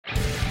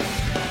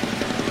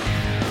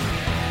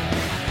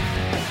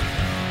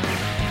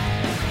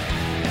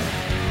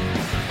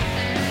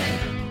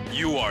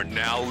are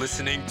now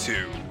listening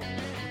to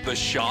the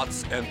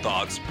Shots and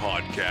Thoughts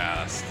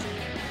podcast,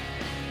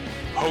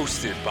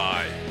 hosted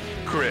by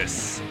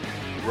Chris,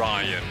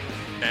 Ryan,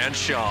 and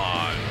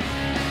Sean.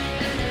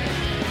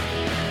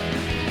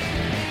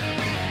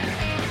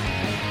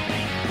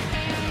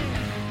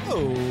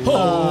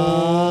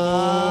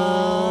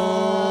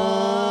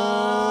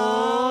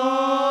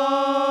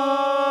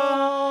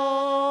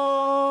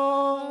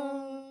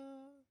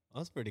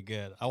 That's pretty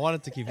good. I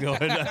wanted to keep going.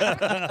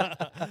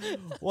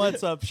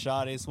 What's up,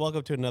 shotties?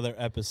 Welcome to another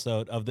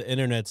episode of the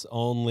internet's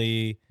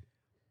only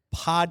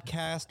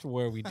podcast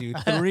where we do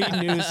 3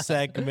 news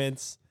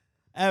segments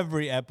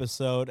every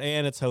episode,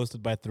 and it's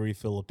hosted by 3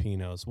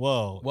 Filipinos.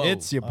 Whoa.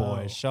 It's your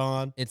boy,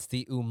 Sean. It's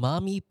the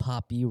Umami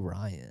Poppy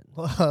Ryan.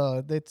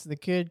 Whoa, that's the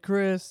kid,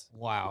 Chris.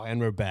 Wow,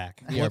 and we're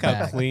back. We are Look how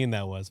back. clean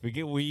that was.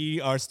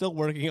 We are still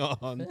working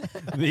on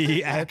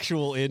the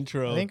actual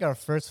intro. I think our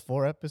first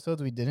 4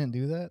 episodes, we didn't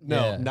do that. no,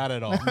 Yeah. not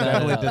at all.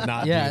 Definitely did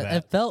not do Yeah, that.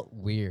 it felt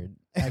weird,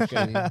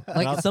 actually.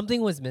 like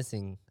something was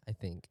missing, I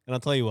think. And I'll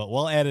tell you what,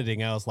 while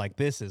editing, I was like,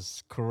 this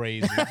is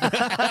crazy.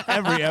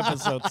 Every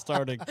episode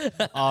starting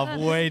off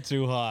way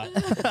too hot.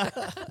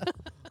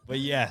 But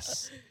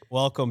yes,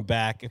 welcome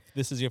back. If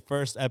this is your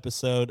first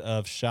episode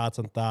of Shots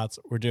and Thoughts,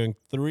 we're doing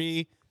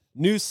 3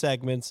 news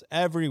segments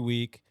every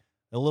week.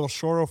 A little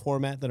shorter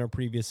format than our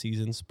previous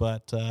seasons,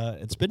 but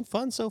it's been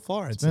fun so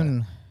far. It's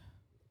been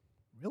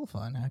real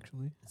fun,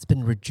 actually. It's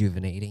been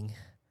rejuvenating.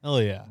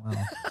 hell yeah.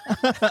 Wow.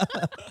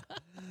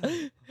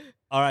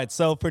 All right,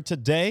 so for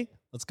today,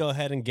 let's go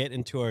ahead and get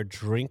into our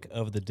drink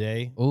of the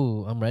day.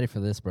 Ooh, I'm ready for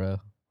this, bro.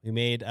 We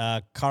made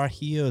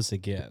Carajillos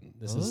again.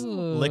 This is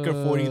Liquor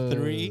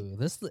 43. Ooh,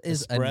 This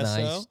is a espresso.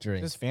 nice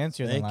drink. Just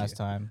fancier Thank than last you.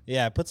 time.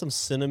 Yeah, I put some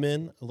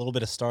cinnamon, a little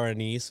bit of star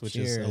anise, which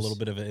is a Cheers. little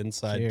bit of an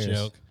inside Cheers.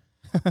 joke.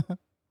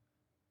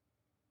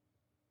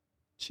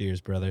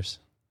 Cheers, brothers.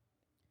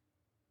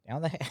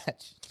 Down the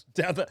hatch.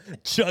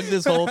 Chug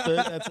this whole thing.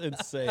 That's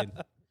insane.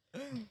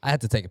 I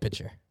had to take a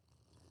picture.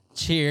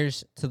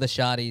 Cheers to the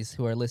shotties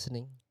who are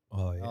listening.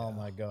 Oh, yeah. Oh,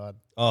 my God.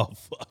 Oh,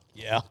 fuck.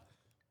 Yeah.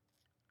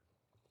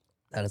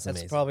 That is That's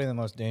amazing. probably the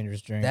most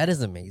dangerous drink. That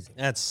is amazing.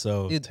 That's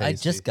so Dude, tasty. I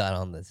just got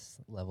on this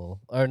level.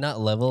 Or not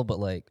level, but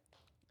like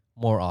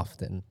more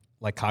often.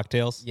 Like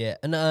cocktails? Yeah.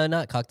 And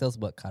not cocktails,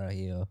 but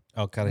carajillo.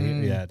 Oh,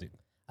 Carajillo. Mm. Yeah, dude.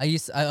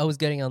 I was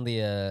getting on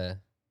the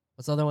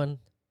what's the other one?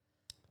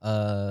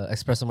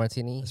 Espresso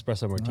martini.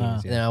 Espresso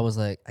martinis, And yeah. then I was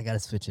like, I gotta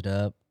switch it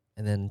up.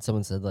 And then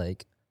someone said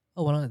like,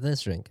 oh, why not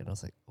this drink? And I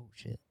was like, oh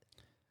shit.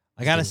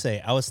 I gotta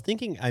say, I was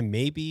thinking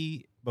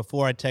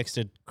before I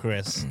texted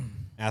Chris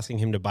asking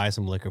him to buy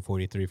some Liquor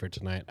 43 for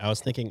tonight, I was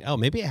thinking, oh,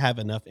 maybe I have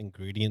enough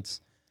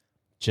ingredients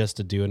just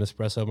to do an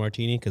espresso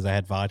martini because I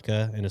had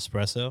vodka and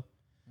espresso,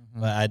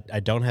 but I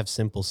don't have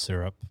simple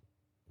syrup,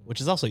 which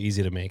is also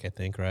easy to make, I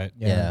think, right?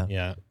 Yeah.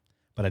 Yeah,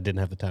 but I didn't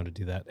have the time to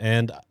do that.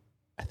 And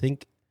I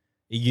think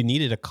you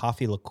needed a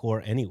coffee liqueur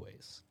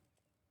anyways,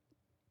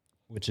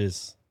 which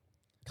is,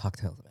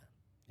 Cocktails, man.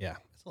 yeah.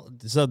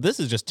 So this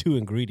is just 2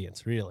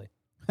 ingredients, really.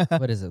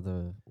 What is it?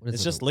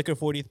 It's just liquor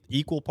 40,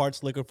 equal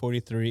parts liquor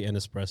 43 and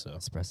espresso.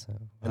 espresso.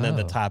 And then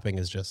the Oh. topping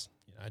is just,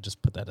 I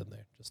just put that in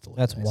there just to look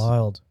That's nice.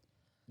 wild.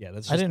 Yeah,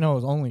 that's I just, didn't know it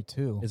was only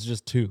 2. it's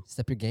just 2.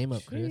 Step your game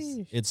up, Chris.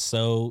 Sheesh. It's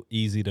so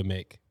easy to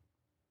make.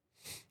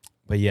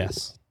 But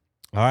yes.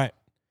 All right.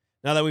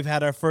 Now that we've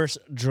had our first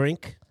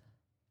drink,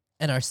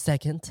 And our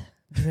second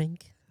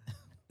drink.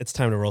 it's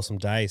time to roll some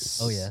dice.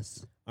 Oh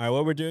yes. All right,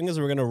 what we're doing is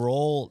we're going to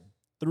roll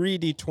 3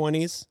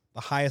 D20s,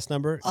 the highest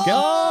number.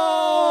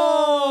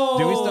 Oh!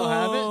 Do we still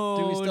have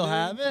it? Do we still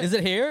have it? Is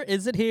it here?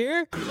 Is it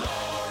here?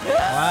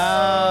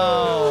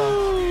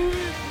 Wow.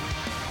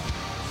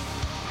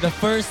 The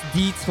first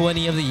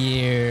D20 of the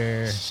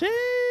year.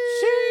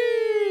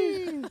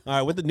 All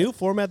right, with the new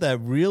format, that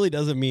really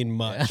doesn't mean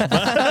much.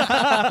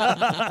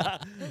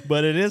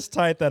 But it is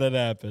tight that it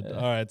happened.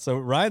 All right, so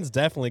Ryan's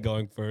definitely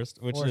going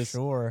first, which For is,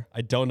 sure.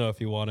 I don't know if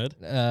he wanted.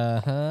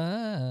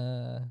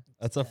 Uh-huh.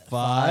 That's a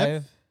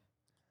 5.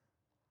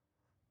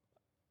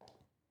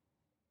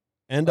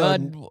 And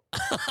No,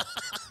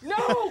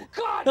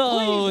 God,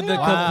 oh, the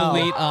Wow.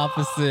 complete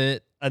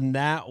opposite. a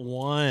nat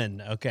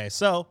 1. Okay,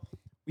 so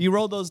you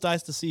roll those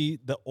dice to see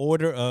the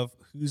order of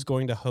who's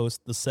going to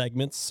host the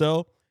segments.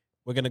 So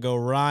we're going to go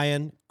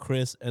Ryan,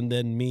 Chris, and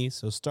then me.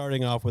 So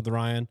starting off with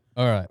Ryan.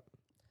 All right.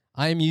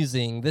 I'm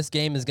using, this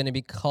game is going to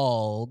be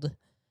called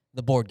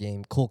the board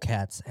game Cool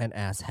Cats and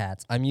Ass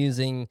Hats. I'm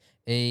using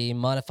a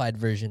modified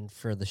version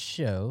for the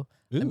show.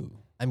 Ooh.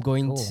 I'm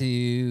going Cool.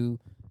 to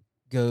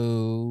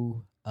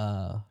go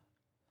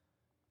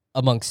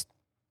amongst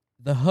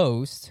the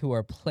hosts who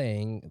are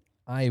playing.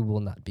 I will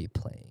not be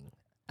playing.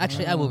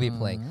 Actually, I will be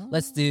playing.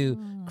 Let's do,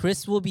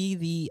 Chris will be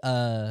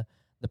the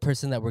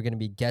person that we're going to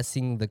be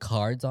guessing the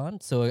cards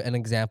on. So an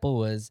example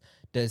was,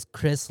 does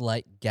Chris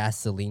like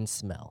gasoline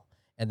smell?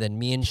 And then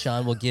me and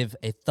Sean will give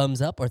a thumbs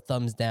up or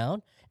thumbs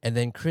down, and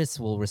then Chris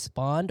will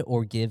respond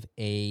or give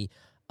an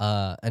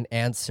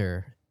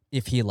answer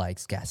if he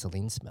likes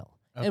gasoline smell.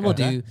 And we'll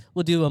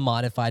do a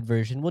modified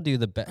version. We'll do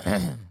the best.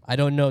 I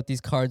don't know what these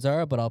cards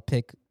are, but I'll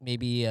pick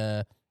maybe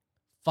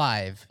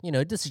 5. You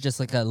know, this is just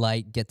like a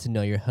light get to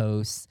know your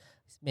host.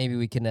 Maybe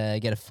we can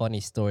get a funny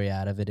story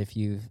out of it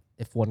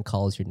if one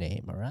calls your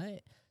name. All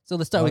right. So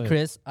let's start with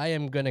Chris. I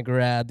am gonna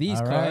grab these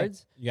All right.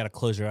 cards. You gotta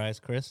close your eyes,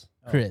 Chris.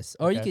 Chris,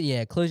 or you okay.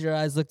 could close your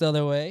eyes, look the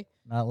other way.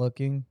 Not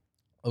looking.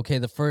 Okay,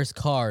 the first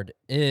card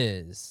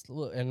is,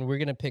 and we're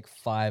gonna pick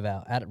 5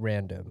 out at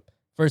random.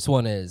 First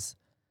one is,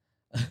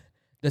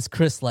 does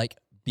Chris like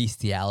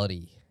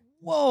bestiality?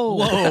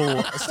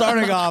 Whoa!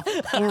 Starting off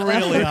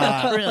really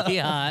hot. Really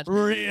hot.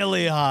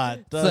 Really hot.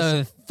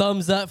 So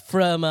thumbs up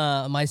from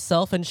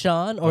myself and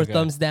Sean, or Okay.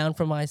 thumbs down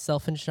from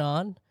myself and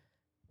Sean.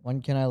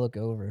 When can I look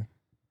over?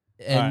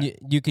 And right.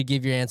 you could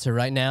give your answer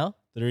right now.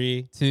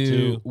 3,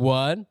 2,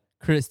 1.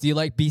 Chris, do you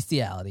like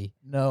bestiality?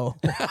 No.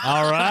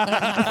 All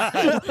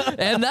right.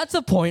 And that's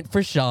a point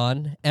for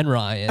Sean and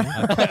Ryan.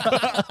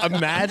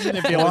 Imagine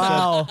if you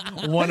wow.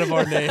 said one of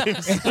our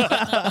names. All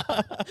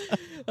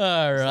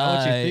right. Not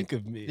what you think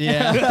of me.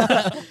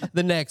 Yeah.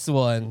 The next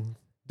one.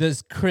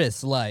 Does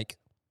Chris like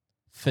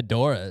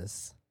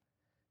fedoras?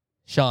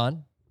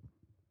 Sean?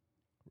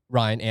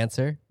 Ryan,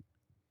 answer.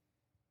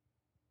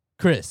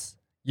 Chris,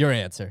 your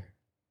answer.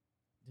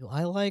 Do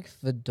I like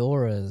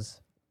fedoras?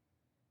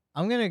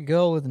 I'm gonna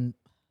go with.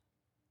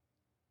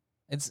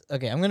 It's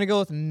okay. I'm gonna go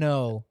with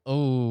no,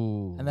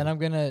 Oh. and then I'm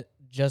gonna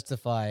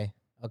justify.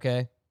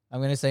 Okay,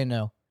 I'm gonna say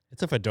no.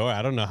 It's a fedora.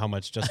 I don't know how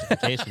much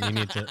justification you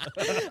need to.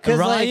 'Cause, like-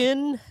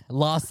 Ryan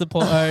lost the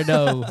point.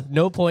 Or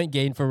no point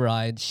gained for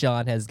Ryan.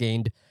 Sean has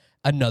gained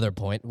another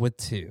point with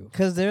 2.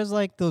 Cause there's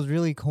like those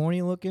really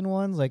corny looking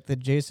ones, like the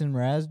Jason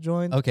Mraz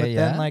joints. Okay, but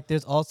yeah. then like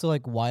there's also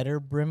like wider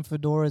brim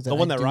fedoras. The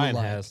one that I do Ryan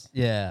like. has.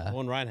 Yeah. The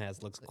one Ryan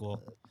has looks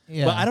cool.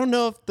 Yeah, But I don't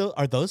know if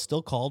are those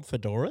still called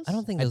fedoras? I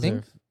don't think I those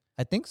think are.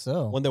 I think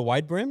so. when they're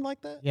wide brim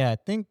like that. Yeah, I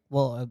think.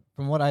 Well,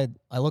 from what I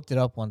looked it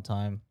up one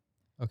time,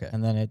 Okay.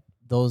 and then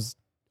those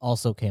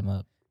also came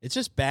up. It's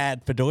just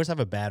bad. Fedoras have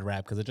a bad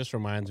rap because it just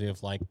reminds me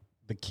of like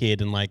the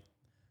kid in like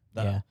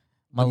the, Yeah,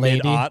 my the lady.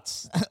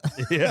 mid-aughts.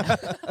 Yeah.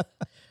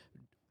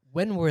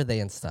 When were they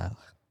in style?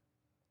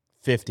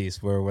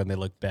 50s were when they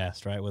looked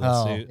best, right? With a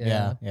Oh, suit.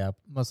 yeah,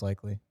 most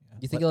likely. Yeah.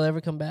 You think it'll ever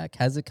come back?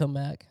 Has it come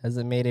back? Has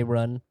it made a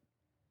run?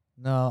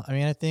 No, I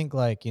mean I think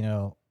like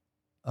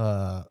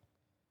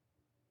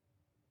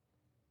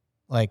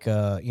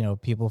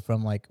people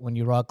from like when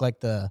you rock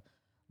like the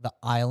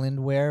island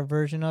wear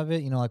version of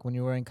it, like when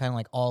you're wearing kind of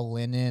like all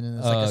linen and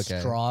it's like okay. a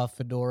straw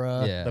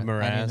fedora. Yeah. The And,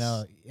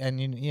 morass.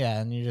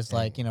 and you're just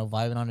like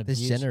vibing on a This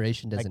beach.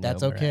 generation doesn't like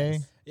that's know okay.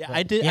 morass. Yeah, But-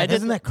 I did. Yeah, I did.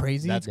 isn't that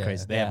crazy? That's Yeah.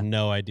 crazy. They Yeah. have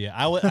no idea.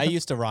 I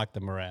used to rock the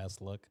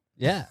morass look.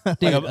 Yeah. Like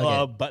Dude, a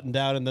okay. button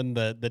down and then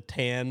the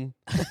tan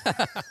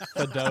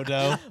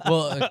fedodo.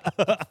 Well,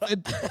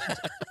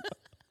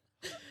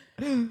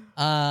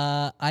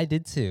 I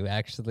did too,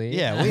 actually.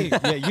 Yeah,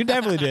 you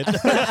definitely did.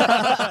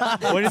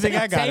 Where do you think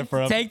I got it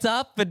from? Tank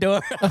top,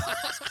 fedora.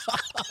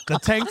 The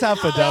tank top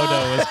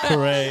fedodo was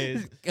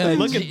crazy.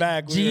 Looking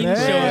back, we were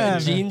Man.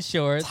 jean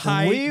shorts.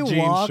 Tight we jean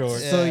walked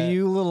shorts. so Yeah.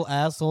 you little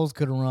assholes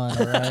could run,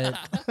 all right?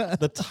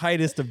 the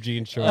tightest of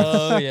jean shorts.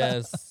 Oh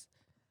yes.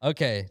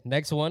 Okay,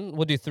 next one.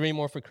 We'll do 3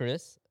 more for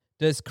Chris.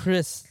 Does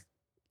Chris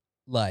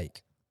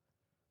like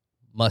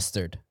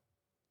mustard?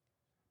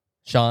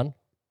 Sean,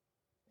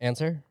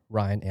 answer.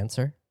 Ryan,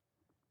 answer.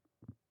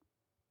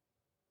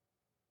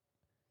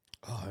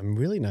 Oh, I'm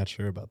really not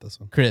sure about this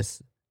one.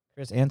 Chris,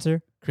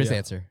 Answer. Chris, Yeah.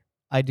 answer.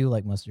 I do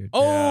like mustard.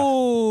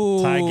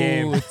 Oh, Tie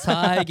game.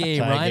 Tie game.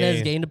 Tie Ryan has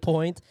game. gained a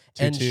point,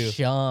 and 2-2.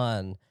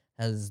 Sean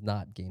has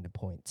not gained a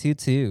point.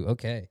 2-2.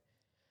 Okay.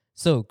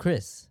 So,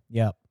 Chris,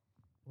 Yep.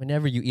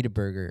 whenever you eat a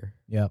burger,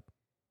 Yep.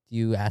 do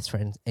you ask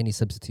for any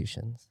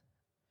substitutions?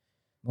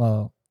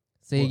 Well,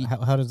 Say,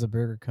 how does the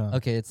burger come?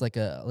 okay, it's like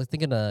let's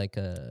think of like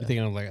You're a thinking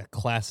of like a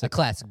classic,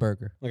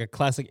 burger. like a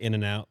classic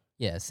In-N-Out.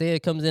 Yeah, say it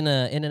comes in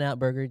a In-N-Out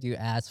burger. Do you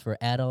ask for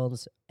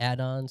add-ons,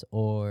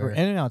 or For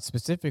In-N-Out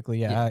specifically,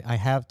 Yeah. I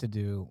have to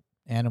do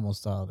animal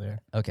style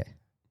there. okay?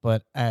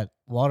 But at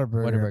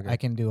Whataburger, Whataburger. I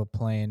can do a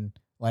plain,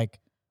 like,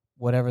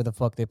 whatever the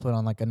fuck they put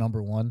on, like, a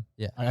number 1.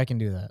 Yeah. I can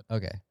do that.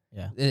 Okay.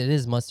 Yeah. It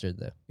is mustard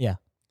though. Yeah.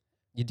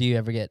 Do you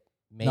ever get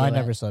mayo? No, I at-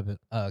 never sub it.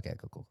 Oh, okay,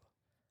 cool.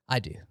 I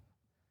do.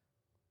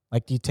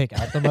 Like, do you take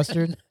out the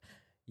mustard?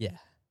 Yeah,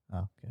 Oh,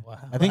 okay. Wow.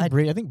 I think I-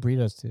 Brie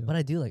does, too. but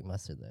I do like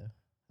mustard though.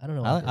 I don't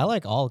know. I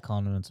like all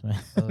condiments, man.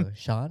 Oh,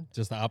 Sean.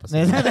 Just the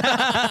opposite. Just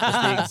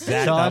the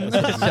exact Sean.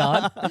 opposite.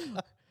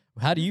 Sean.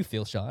 How do you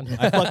feel, Sean?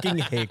 I fucking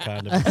hate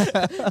condiments.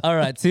 All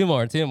right, 2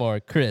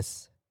 more.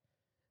 Chris,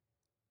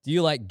 do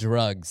you like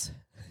drugs?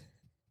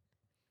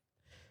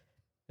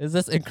 Is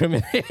this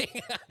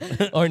incriminating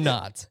or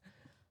not?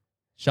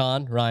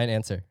 Sean, Ryan,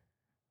 answer.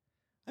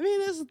 I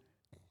mean, it's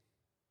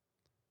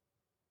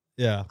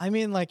yeah. I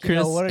mean, like,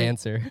 Chris, what are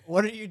answer.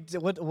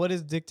 what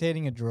is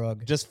dictating a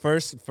drug? Just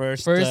first,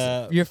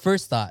 Your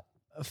first thought.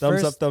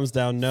 thumbs up, thumbs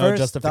down. No first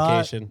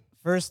justification.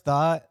 First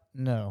thought,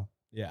 no.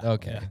 Yeah.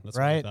 Okay. Yeah, that's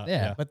what I Right? thought,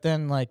 Yeah. But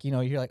then, like, you know,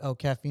 you're like, oh,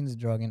 caffeine's a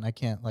drug, and I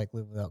can't like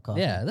live without coffee.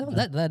 Yeah, you know?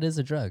 that is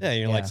a drug. Yeah,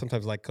 you're Yeah. like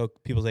sometimes like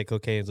people say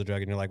cocaine's a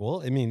drug, and you're like,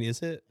 well, I mean,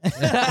 is it?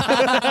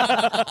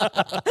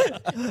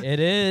 It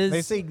is.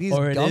 They say these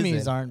or it gummies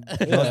isn't. aren't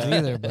drugs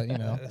either, but you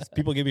know,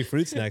 People give me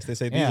fruit snacks. They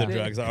say these Yeah. are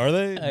drugs. Are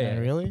they? Oh, yeah.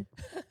 really?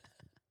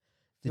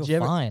 Did Feel you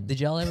ever? fine. Did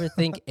y'all ever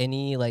think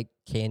any like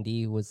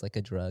candy was like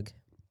a drug,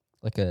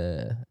 like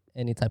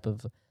any type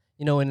of,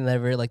 you know,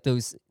 whenever like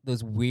those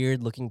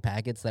weird looking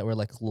packets that were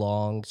like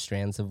long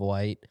strands of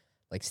white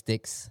like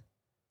sticks.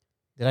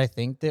 Did I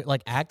think that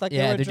like act like they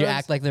Yeah. were Did you drugs?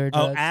 act like they were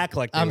Oh, drugs? act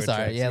like they I'm were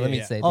sorry. drugs. Yeah, let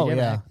me say. Did Oh you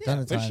ever yeah, act- ton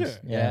of for times. sure.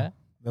 Yeah.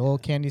 The little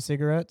candy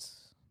cigarettes.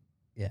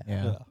 Yeah.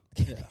 Yeah.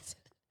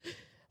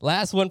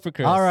 Last one for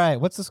Chris. All right,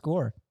 what's the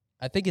score?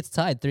 I think it's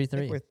tied I think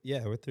 3-3.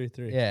 we're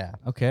 3-3. Yeah.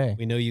 Okay.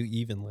 We know you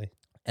evenly.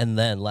 And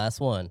then last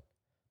one.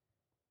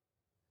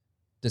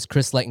 Does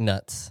Chris like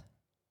nuts?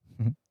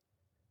 Mhm.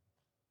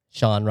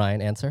 Sean,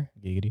 Ryan, answer.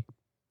 Giggity.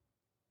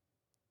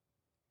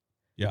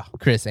 Yeah.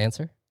 Chris,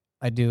 answer.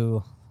 I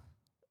do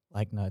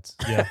like nuts.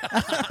 Yeah.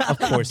 Of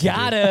course.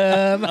 Got you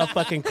him. do. Of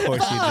fucking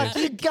course you do.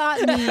 You got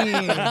me.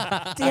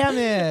 Damn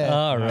it.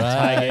 All right.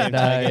 Tie game,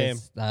 tie game.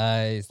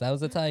 Nice. That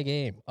was a tie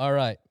game. All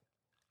right.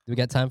 Do we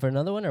got time for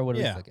another one or what are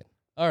we Yeah. thinking?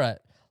 All right.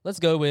 Let's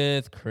go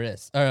with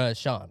Chris.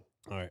 Sean.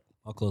 All right.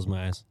 I'll close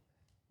my eyes.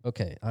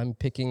 Okay. I'm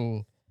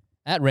picking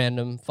at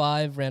random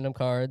 5 random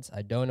cards.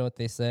 I don't know what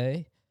they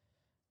say.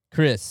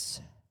 Chris,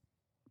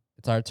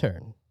 it's our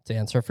turn to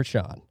answer for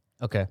Sean.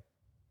 Okay.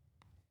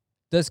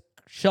 Does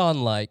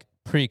Sean like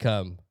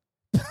pre-cum?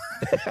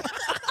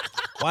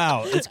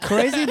 Wow. It's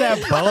crazy that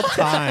both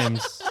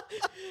times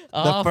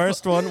the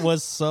first one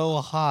was so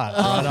hot.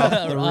 Right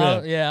off the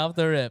rip. Yeah, off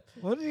the rip.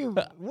 What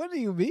do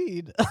you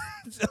mean?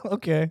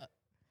 Okay.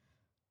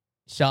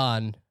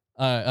 Sean,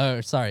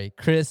 sorry,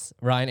 Chris,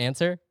 Ryan,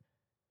 answer.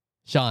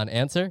 Sean,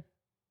 answer.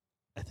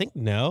 I think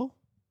no.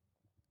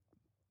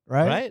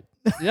 Right? Right?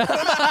 Yeah.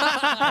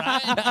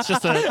 It's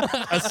just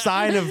a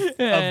sign of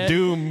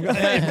doom.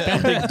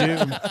 Impending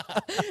doom.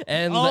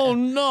 And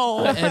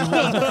no.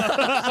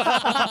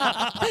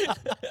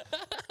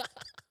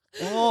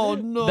 Oh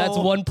no. that's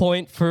 1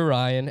 point for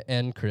Ryan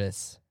and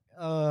Chris.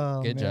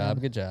 Oh, Good man.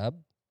 job, good job.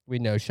 We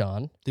know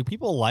Sean. Do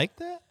people like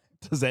that?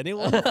 Does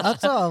anyone?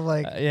 That's all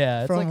like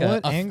Yeah, it's from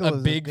like what angle a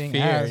is it big being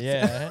fear. asked?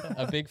 Yeah,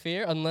 a big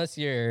fear, unless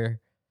you're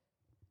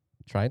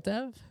trying to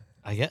have.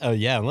 I guess. Oh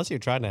yeah, unless you're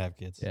trying to have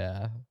kids.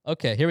 Yeah.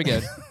 Okay, here we go.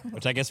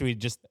 Which I guess we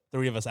just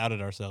 3 of us outed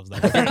ourselves.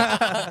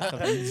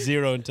 That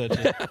zero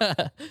intention.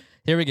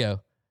 Here we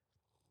go.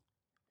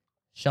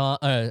 Sean,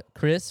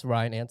 Chris,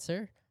 Ryan,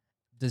 answer.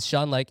 Does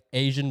Sean like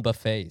Asian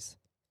buffets?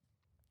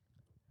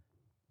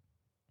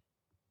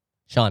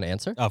 Sean,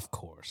 answer. Of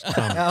course.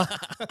 Come on.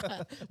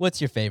 What's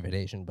your favorite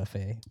Asian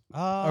buffet,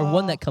 or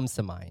one that comes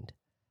to mind?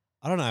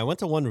 I don't know. I went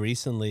to one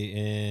recently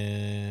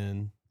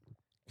in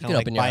You kinda can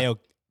like open your bio,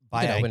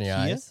 by You can open your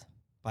IKEA. eyes.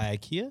 By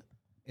IKEA.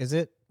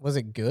 was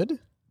it good?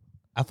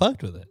 I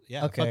fucked with it.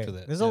 Yeah, Okay. I fucked with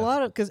it. There's yeah. a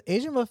lot of because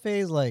Asian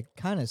buffets like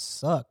kind of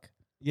suck.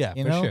 Yeah,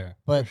 You for know, sure.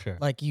 but for sure.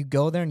 like you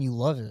go there and you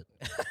love it.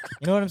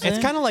 You know what I'm saying?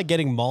 It's kind of like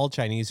getting mall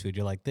Chinese food.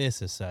 You're like,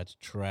 this is such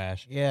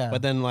trash. yeah.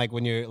 But then like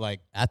when you're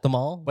like, At the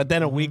mall? but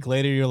then a week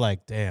later you're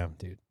like, damn,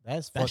 dude,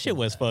 that's that shit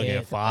was fucking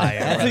it. fire.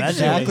 That's bro. That shit was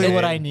exactly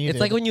what good. I needed.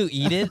 It's like when you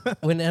eat it.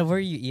 Whenever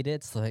you eat it,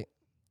 it's like,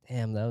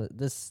 damn,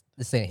 this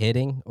ain't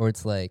hitting, or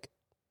it's like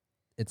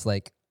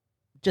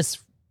just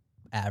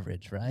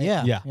average, right?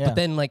 yeah, Yeah. But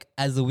then like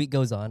as the week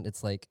goes on,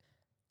 it's like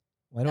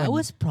why do I that need-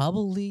 was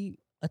probably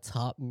a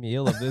top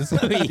meal of this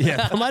week. Yeah,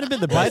 that might have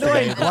been the why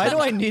best. do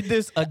I need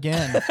this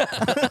again?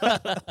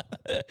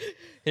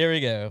 Here we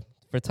go.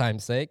 For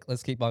time's sake,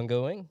 let's keep on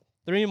going.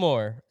 3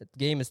 more. The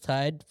game is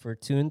tied for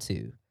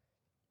 2-2.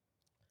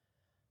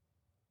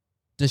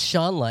 Does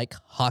Sean like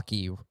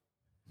hockey?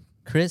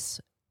 Chris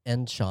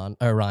and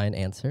Ryan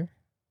answer.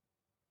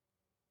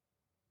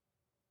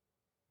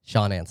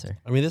 Sean answer.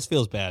 I mean, this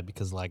feels bad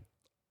because like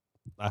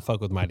I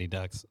fuck with Mighty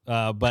Ducks.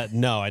 But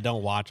no, I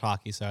don't watch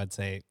hockey, so I'd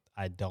say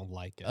I don't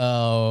like it.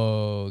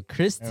 Oh,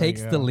 Chris There we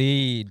takes the go.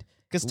 lead.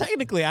 Because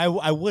technically, I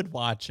would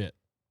watch it,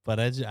 but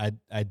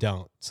I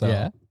don't. So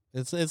Yeah.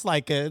 it's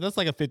like that's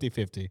like a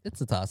 50-50.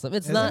 It's a toss up.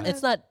 It's Isn't not. it?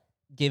 It's not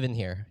given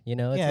here. You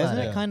know. It's Yeah, not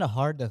isn't a- it kind of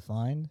hard to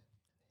find?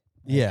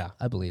 Yeah,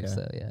 I believe Okay.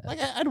 so. Yeah. like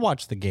I'd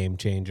watch the Game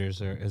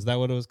Changers, or is that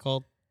what it was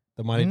called?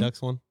 The Mighty Mhm. Ducks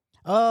one.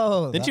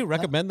 Oh, Didn't you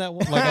recommend that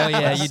one? Oh,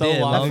 yeah, you did,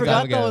 long I long ago.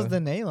 forgot time that ago. was the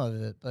name of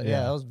it, but yeah,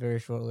 Yeah. that was very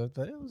short lived.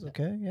 But it was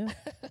okay. Yeah,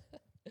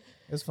 it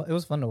was fun. It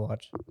was fun to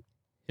watch.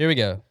 Here we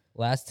go.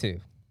 Last 2.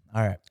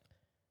 All right.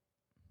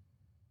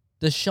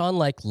 Does Sean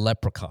like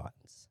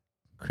leprechauns?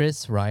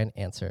 Chris, Ryan,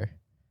 answer.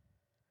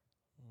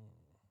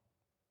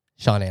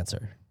 Sean,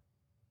 answer.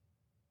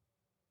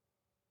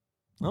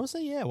 I would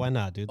say yeah. Why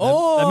not, dude?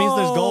 That means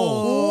there's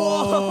gold.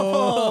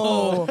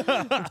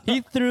 Whoa.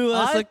 He threw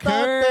us I a thought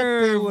that they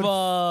curve. would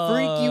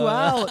freak you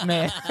out,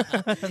 man.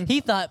 He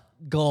thought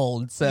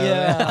gold. So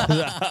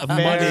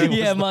Money.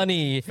 yeah,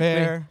 money.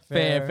 Fair,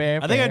 fair.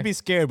 I think I'd be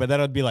scared, but then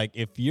I'd be like,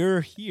 if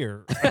you're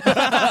here,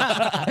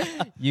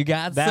 You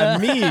got that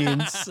some.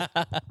 means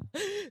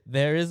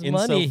there is in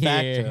money so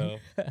here.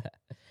 facto.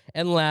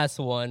 And last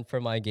one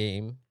for my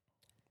game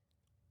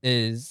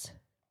is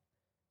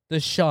the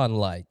Sean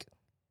like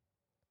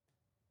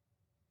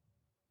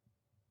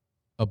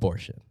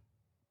abortion.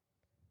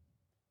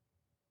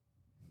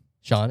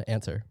 Sean,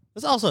 answer.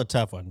 It's also a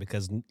tough one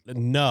because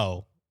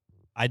no,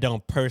 I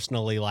don't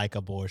personally like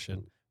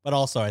abortion, but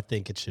also I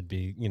think it should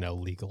be,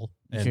 legal.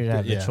 You And, should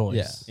have the yeah,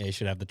 choice. Yeah, you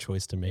should have the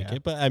choice to make Yeah.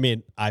 it. But I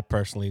mean, I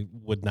personally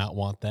would not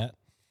want that.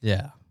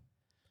 Yeah,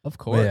 of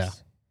course. Yeah.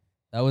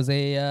 That was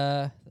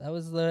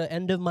the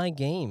end of my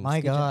game. My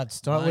Good job. God,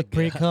 start My with God.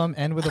 pre-cum,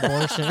 end with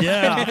abortion.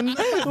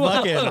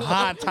 Fucking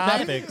hot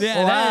topics.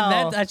 Yeah,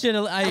 Wow. that I should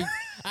have.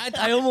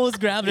 I almost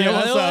grabbed it. You I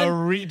also was-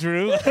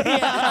 redrew.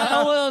 yeah,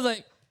 I was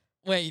like,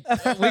 wait,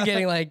 we're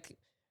getting like,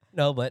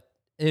 no, but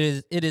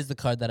it is the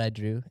card that I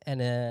drew,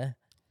 and that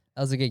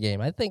was a good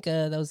game. I think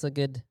that was a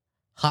good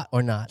hot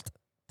or not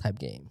type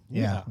game.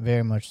 Yeah,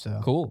 very much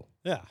so. Cool.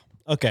 Yeah.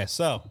 Okay,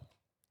 so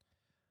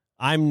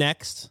I'm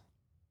next.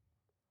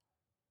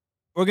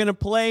 We're gonna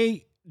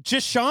play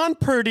Jashawn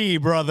Purdy,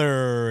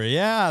 brother.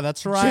 Yeah,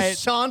 that's right.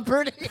 Sean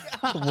Purdy.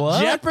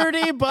 What?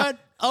 Jeopardy, but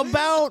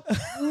about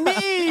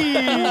me.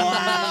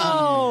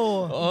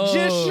 Wow. Oh.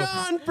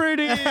 Jashawn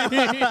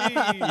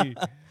Purdy.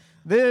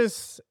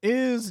 This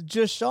is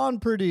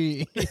Jashawn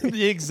Purdy.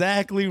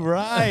 Exactly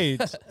right.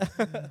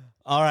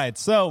 All right,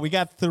 so we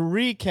got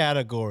 3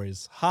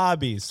 categories: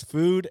 hobbies,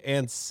 food,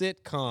 and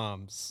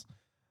sitcoms.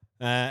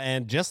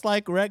 And just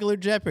like regular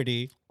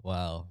Jeopardy,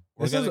 Wow.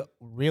 This is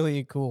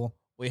really cool.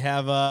 we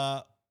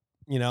have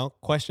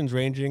questions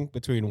ranging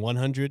between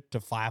 100 to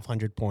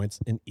 500 points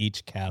in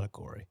each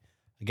category.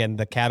 Again,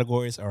 the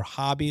categories are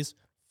hobbies,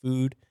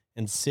 food,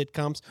 and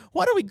sitcoms.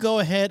 Why don't we go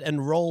ahead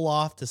and roll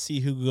off to see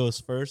who goes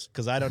first?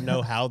 Because I don't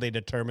know how they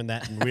determine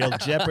that in Real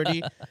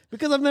Jeopardy,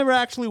 because I've never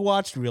actually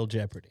watched Real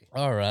Jeopardy.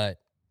 All right.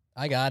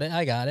 I got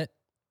it.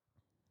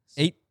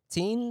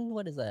 18.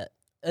 What is that?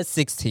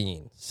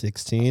 16.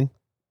 16.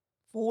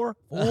 4.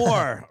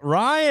 4.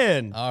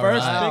 Ryan, All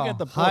first right. pick at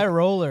the high book.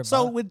 roller.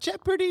 So bud. with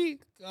Jeopardy,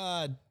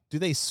 do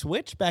they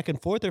switch back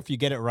and forth, or if you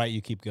get it right,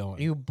 you keep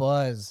going? You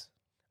buzz.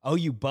 Oh,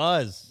 you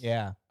buzz.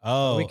 Yeah.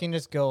 Oh, We can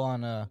just go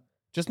on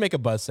just make a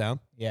buzz sound.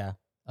 yeah.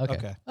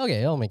 Okay.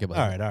 Okay, I'll make it. All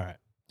right.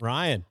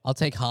 Ryan, I'll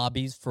take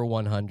hobbies for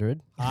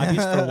 100.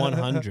 hobbies for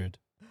 100.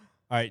 All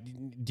right.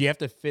 Do you have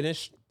to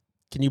finish?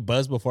 Can you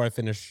buzz before I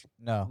finish?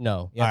 No.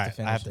 No. You have All to right,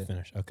 finish I have to it.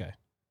 finish. Okay.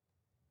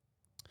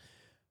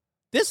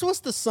 This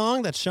was the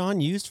song that Sean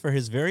used for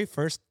his very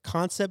first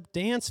concept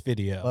dance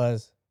video.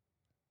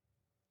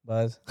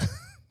 Buzz.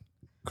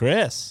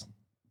 Chris.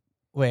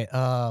 Wait,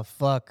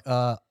 fuck.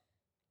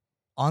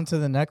 On to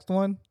the next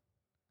one.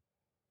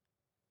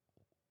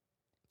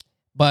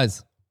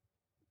 Buzz.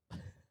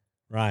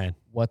 Ryan.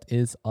 What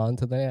is on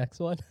to the next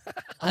one?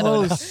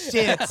 Oh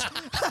shit.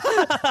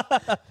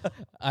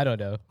 I don't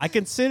know. I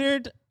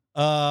considered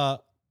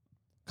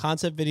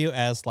concept video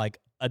as like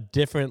a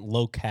different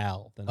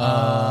locale than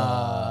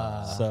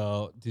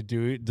so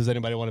does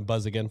anybody want to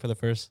buzz again for the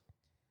first?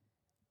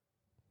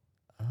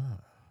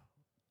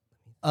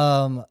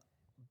 Um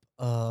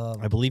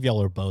I believe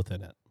y'all are both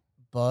in it.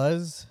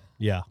 Buzz.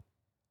 Yeah.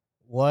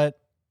 What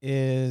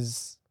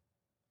is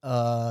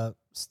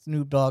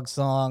Snoop Dogg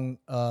song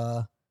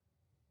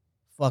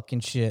fucking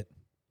shit.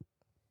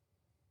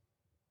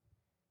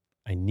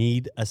 I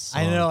need a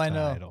song I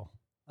know. title.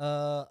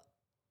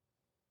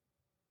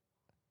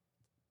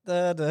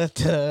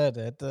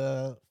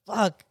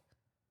 Fuck.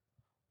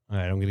 All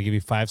right, I'm going to give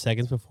you 5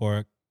 seconds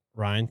before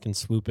Ryan can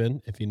swoop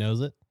in if he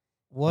knows it.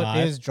 What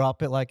is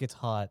Drop It Like It's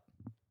Hot?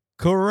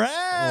 Correct.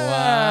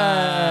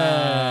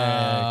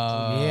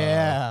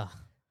 Yeah.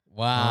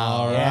 Wow.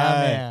 All Yeah,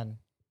 right. man.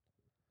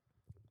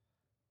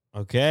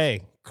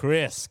 Okay,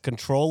 Chris,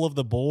 control of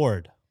the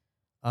board.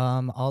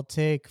 I'll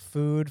take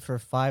food for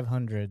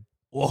 500.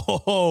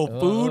 Whoa,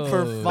 food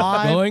for Oh,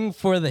 500. Going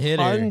for the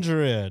hitter.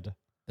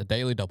 The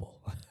daily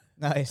double.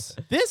 Nice.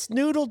 This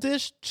noodle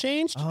dish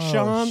changed Oh,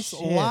 Sean's shit.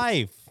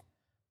 life.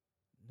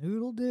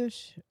 Noodle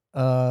dish.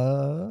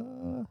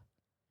 I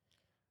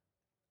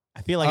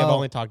feel like I've Oh,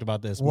 only talked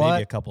about this what?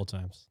 maybe a couple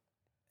times.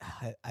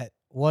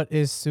 What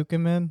is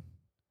Sukumen?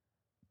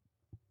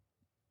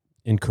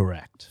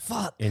 Incorrect.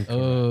 Fuck.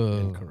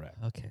 Incorrect.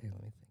 Okay. Let me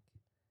think.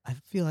 I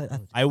feel like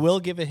I will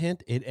give a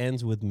hint. It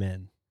ends with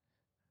men.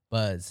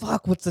 Buzz.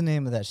 fuck. What's the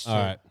name of that shit? All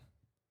right.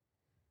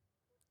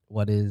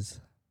 What is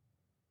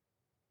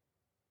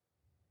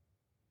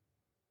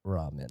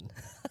ramen?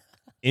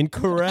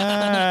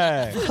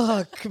 Incorrect.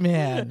 Fuck,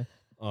 man.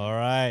 All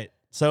right.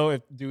 So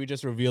do we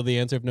just reveal the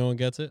answer if no one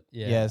gets it?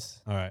 Yeah.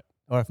 Yes. All right.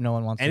 Or if no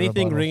one wants to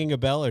Anything rebuttal. ringing a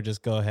bell, or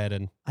just go ahead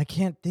and. I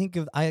can't think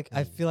of. I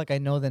feel like I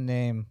know the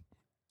name.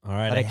 All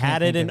right. But I I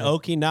had can't it in think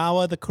of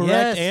Okinawa. The correct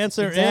Yes,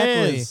 answer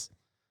exactly. is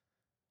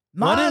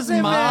What is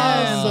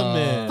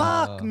Mazamin?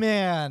 Fuck,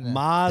 man.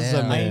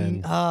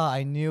 Mazamin.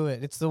 I knew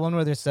it. It's the one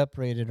where they're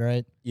separated,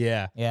 right?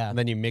 Yeah. Yeah. And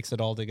then you mix it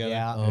all together.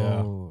 Yeah.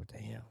 Oh,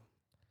 damn.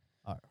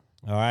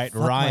 All right,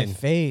 Fuck Ryan. my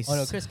face. Oh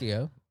no, Chris can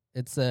go.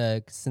 It's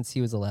since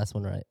he was the last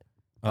one, right?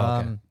 Oh,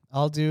 okay.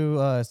 I'll do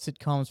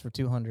sitcoms for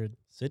 200.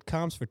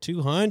 Sitcoms for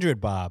 200,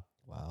 Bob.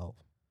 Wow.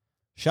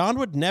 Sean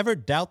would never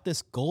doubt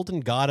this golden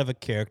god of a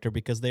character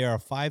because they are a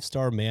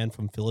 5-star man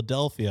from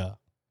Philadelphia.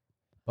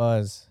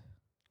 Buzz.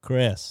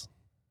 Chris.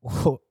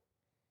 Whoa.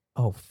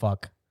 Oh,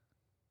 fuck.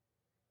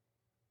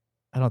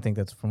 I don't think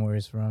that's from where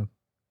he's from.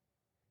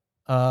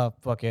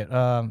 Fuck it.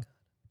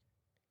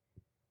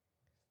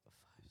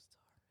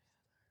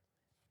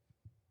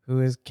 Who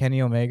is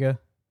Kenny Omega?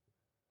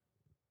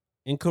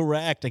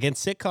 Incorrect.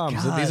 Against sitcoms.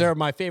 God. These are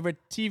my favorite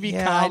TV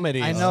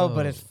comedies. I know,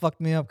 but Oh. it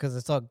fucked me up because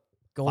it's all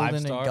golden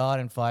 5-star? and God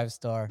and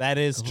 5-star. That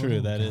is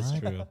true. Golden That is God.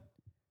 true.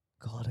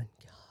 Golden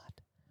God.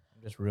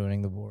 I'm just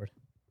ruining the board.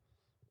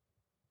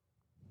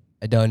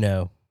 I don't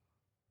know.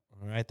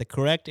 All right. The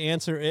correct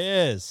answer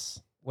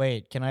is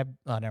Wait, can I?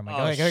 Oh, never mind. Oh,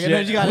 Go ahead, go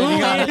ahead, shit. You got it. You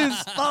got Who it.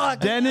 is Fuck.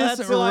 Dennis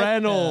That's who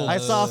Reynolds. I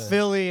saw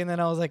Philly, and then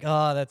I was like,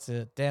 oh, that's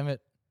it. Damn it.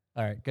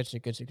 All right. Good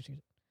shit. Good shit. Good shit.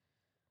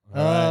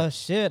 All right.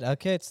 Shit.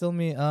 Okay, it's still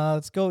me.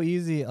 Let's go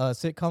easy.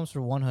 Sitcoms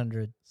for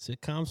 100.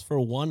 Sitcoms for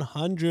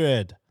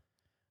 100.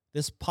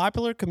 This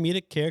popular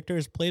comedic character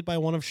is played by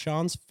one of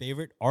Sean's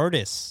favorite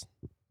artists.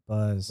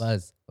 Buzz.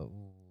 Buzz.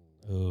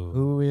 Ooh.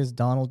 Who is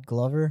Donald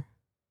Glover?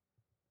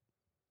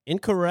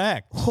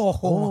 Incorrect.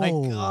 Oh my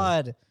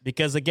God.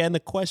 Because again, the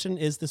question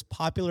is this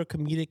popular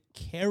comedic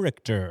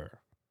character.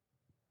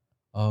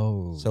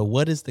 Oh. So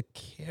what is the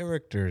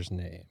character's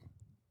name?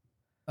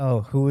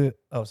 Oh, who?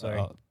 Oh, sorry.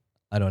 Oh.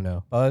 I don't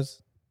know.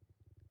 Buzz.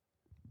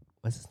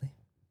 What's his name?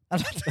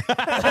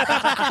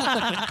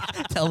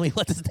 Tell me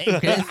what's his name,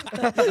 Chris.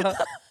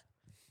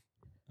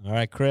 All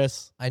right,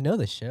 Chris. I know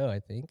the show, I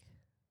think.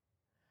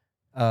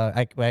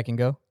 I can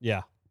go.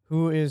 Yeah.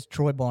 Who is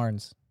Troy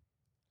Barnes?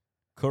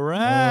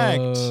 Correct.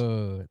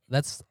 Oh,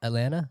 that's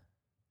Atlanta?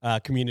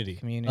 Community.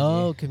 Community.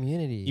 Oh,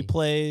 Community. He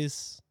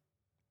plays.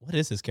 What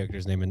is his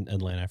character's name in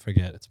Atlanta? I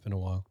forget. It's been a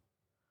while.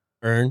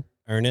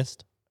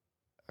 Ernest.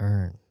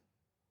 Earn.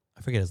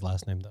 I forget his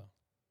last name though.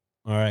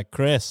 All right,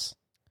 Chris.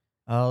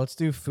 Let's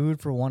do food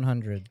for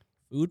 100.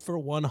 Food for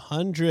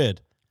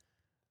 100.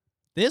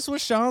 This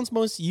was Sean's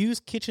most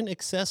used kitchen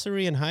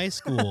accessory in high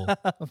school.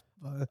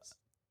 Buzz.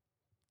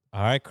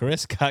 All right,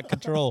 Chris got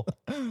control.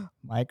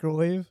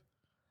 Microwave.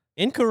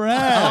 Incorrect.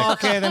 Oh,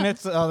 okay, then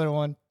it's the other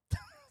one.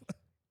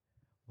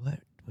 What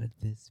would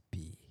this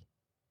be?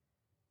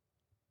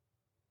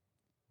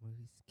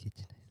 Movie's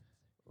kitchen.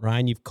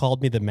 Ryan, you've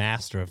called me the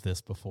master of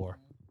this before.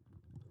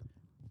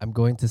 I'm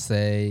going to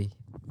say,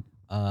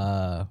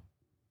 does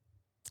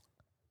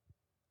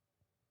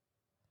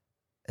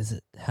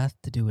it have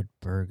to do with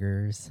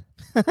burgers?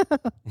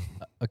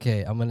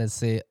 Okay, I'm gonna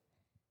say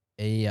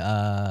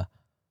it's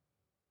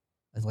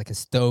like a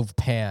stove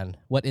pan.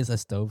 What is a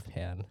stove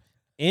pan?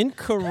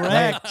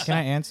 Incorrect. Can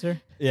I answer?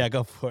 Yeah,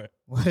 go for it.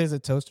 What is a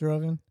toaster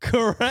oven?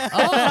 Correct.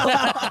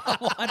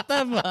 What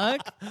the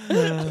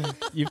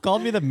fuck? You've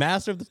called me the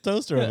master of the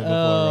toaster oven before,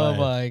 Oh Ryan.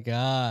 my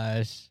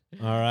gosh.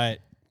 All right,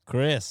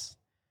 Chris.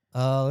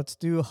 Let's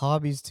do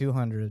hobbies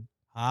 200.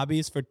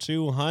 Hobbies for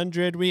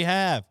 200 we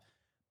have.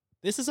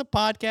 This is a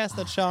podcast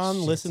that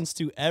Sean listens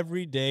to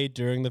every day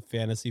during the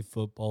fantasy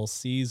football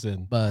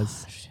season.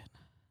 Buzz.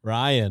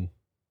 Ryan.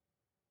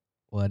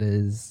 What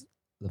is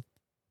the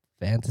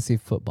fantasy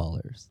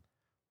footballers?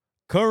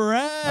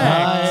 Correct.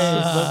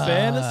 Nice. The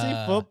fantasy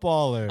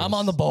footballers. I'm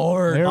on the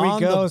board. There we on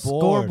go. the board.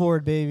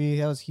 Scoreboard, baby.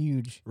 That was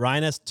huge.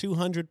 Ryan has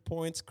 200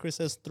 points. Chris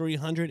has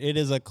 300. It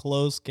is a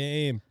close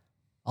game.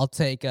 I'll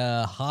take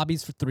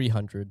hobbies for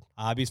 300.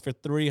 Hobbies for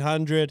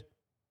 300.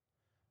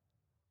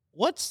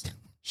 What's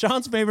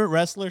Sean's favorite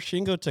wrestler?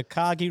 Shingo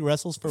Takagi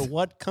wrestles for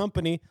what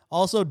company?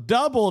 Also,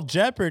 Double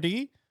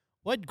Jeopardy.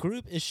 What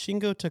group is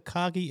Shingo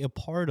Takagi a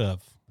part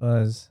of?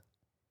 Buzz.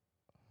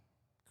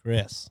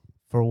 Chris.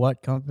 For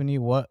what company?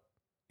 What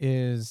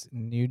is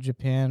New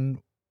Japan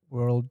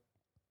World?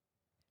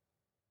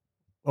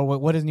 Or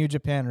what is New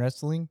Japan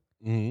Wrestling?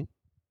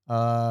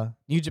 Mm-hmm.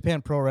 New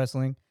Japan Pro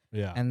Wrestling.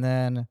 Yeah. And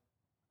then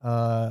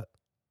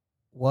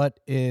what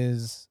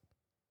is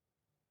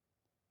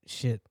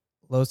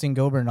Los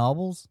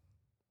Ingobernables?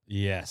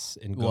 Yes.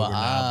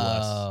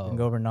 Ingobernables.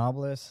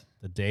 Ingobernables.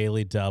 The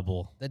Daily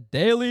Double. The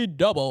Daily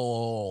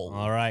Double.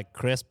 All right.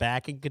 Chris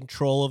back in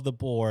control of the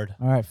board.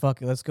 All right,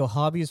 fuck it. Let's go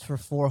hobbies for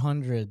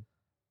 400.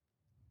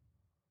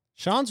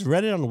 Sean's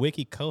Reddit on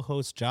Wiki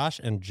co-hosts Josh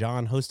and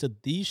John hosted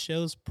these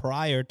shows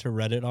prior to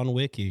Reddit on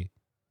Wiki.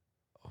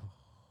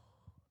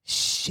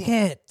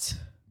 Shit.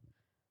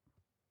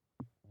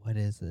 What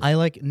is it? I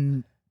like.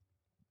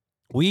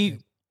 We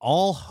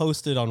all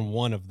hosted on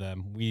one of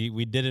them.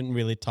 We didn't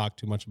really talk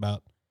too much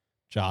about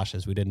Josh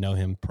as we didn't know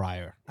him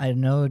prior. I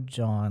know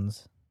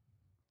John's.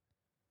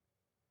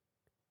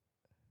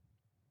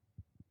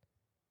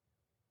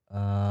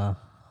 Huh.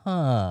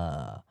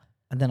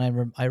 And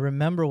then I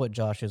remember what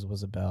Josh's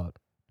was about.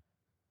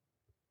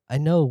 I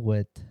know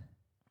what.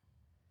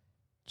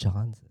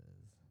 John's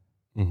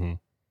is. Mm-hmm.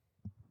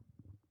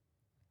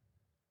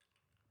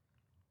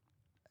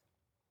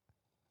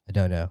 I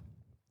don't know.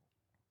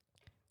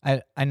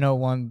 I know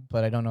one,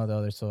 but I don't know the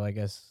other, so I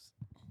guess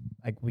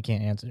we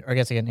can't answer. Or I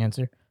guess I can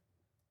answer.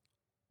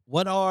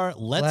 What are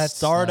Let's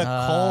Start a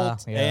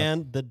Cult yeah.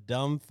 and The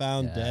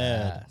Dumbfound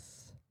Dead?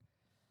 Yes.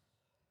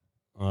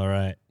 All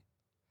right.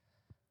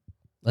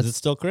 Let's, Is it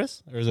still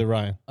Chris or is it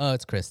Ryan? oh,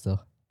 it's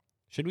Crystal.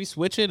 Should we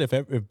switch it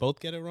if both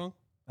get it wrong?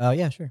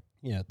 Yeah, sure.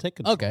 Yeah, take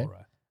control. Okay.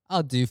 Ryan.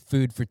 I'll do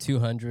food for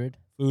 200.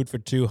 Food for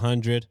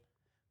 200.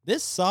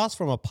 This sauce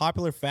from a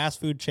popular fast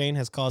food chain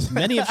has caused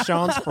many of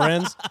Sean's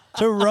friends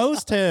to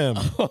roast him.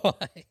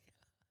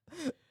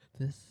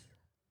 This.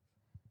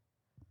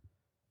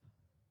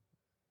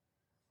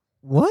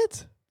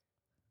 What?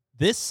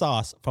 This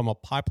sauce from a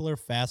popular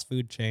fast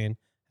food chain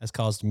has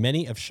caused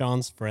many of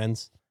Sean's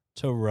friends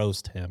to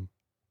roast him.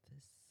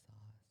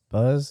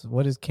 Buzz,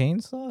 what is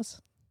cane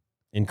sauce?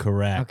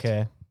 Incorrect.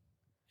 Okay.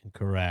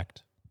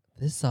 Incorrect.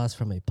 This sauce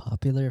from a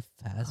popular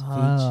fast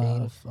food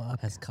chain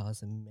Fuck. has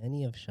caused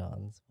many of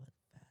Sean's. What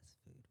fast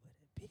food would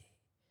it be?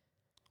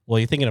 Well,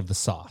 you're thinking of the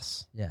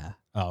sauce. Yeah.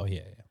 Oh,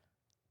 yeah.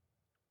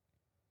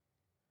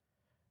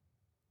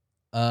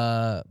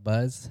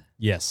 Buzz,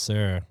 Yes,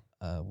 sir.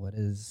 what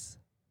is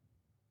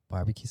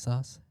barbecue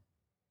sauce?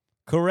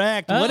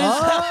 Correct. What is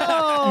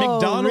Oh,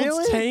 McDonald's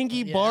really? tangy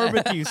Yeah.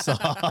 barbecue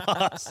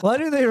sauce? Why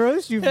do they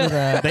roast you for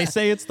that? They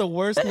say it's the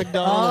worst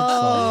McDonald's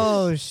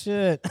sauce. Oh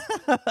shit!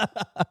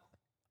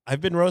 I've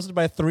been roasted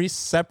by 3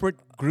 separate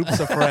groups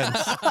of friends.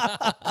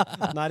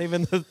 not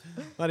even the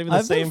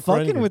I've same been friend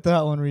fucking group. with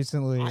that one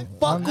recently.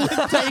 Fuck with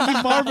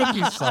tangy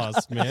barbecue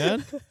sauce,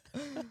 man.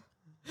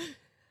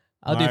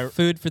 I'll My- do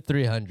food for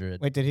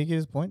 300. Wait, did he get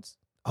his points?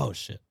 Oh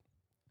shit.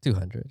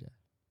 200. Yeah.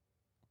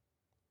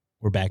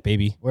 We're back,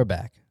 baby. We're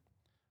back.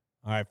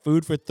 All right,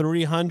 food for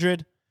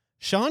 300.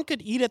 Sean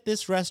could eat at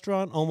this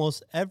restaurant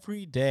almost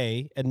every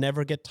day and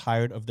never get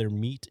tired of their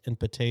meat and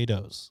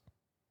potatoes.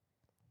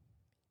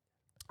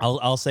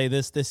 I'll say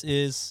this. This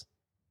is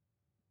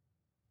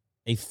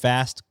a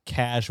fast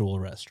casual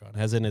restaurant,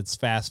 as in it's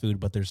fast food,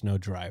 but there's no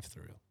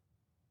drive-through.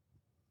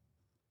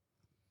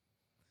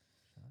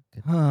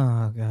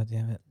 Oh god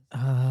damn it!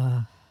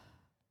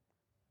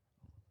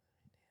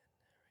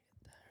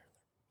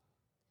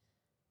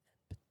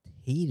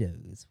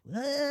 Potatoes.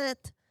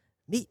 What?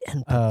 Meat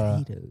and Uh,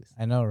 potatoes.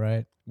 I know,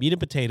 right? Meat and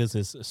potatoes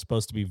is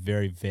supposed to be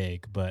very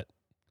vague, but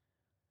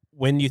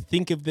when you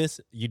think of this,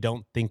 you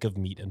don't think of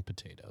meat and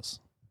potatoes.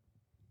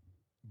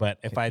 But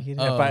if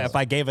Potatoes.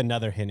 I gave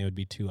another hint, it would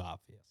be too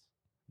obvious.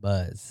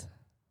 Buzz.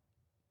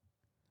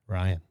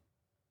 Ryan.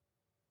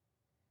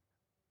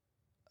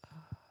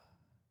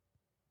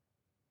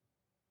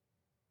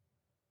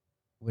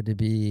 Would it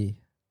be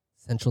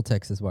Central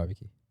Texas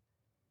barbecue?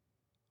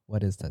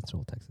 What is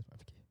Central Texas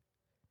barbecue?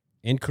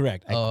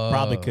 Incorrect. I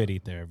probably Oh. could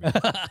eat there. every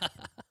day.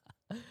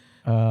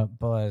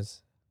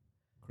 Buzz,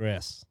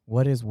 Chris.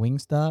 what is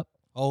Wingstop?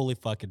 Holy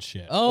fucking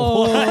shit.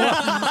 Oh.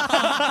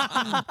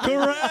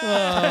 Correct.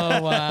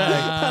 Oh,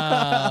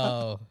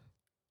 wow.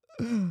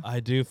 I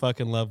do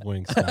fucking love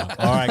Wingstop.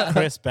 All right,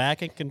 Chris,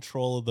 back in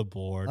control of the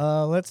board.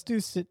 Let's do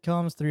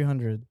sitcoms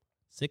 300.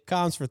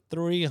 Sitcoms for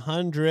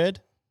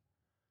 300.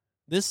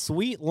 This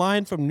sweet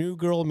line from New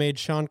Girl made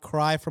Sean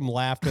cry from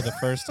laughter the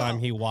first time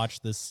he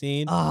watched this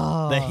scene.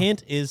 Oh, The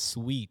hint is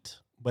sweet,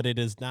 but it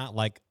is not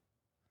like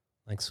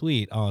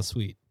sweet. Oh,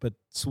 sweet. But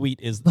sweet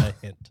is the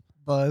hint.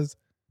 Buzz,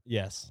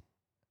 Yes.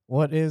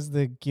 what is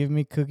the give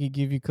me cookie,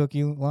 give you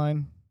cookie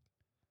line?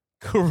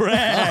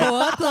 Correct. Oh,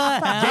 what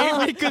the hell?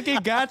 Gave me cookie,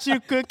 got you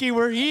cookie.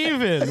 We're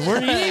even.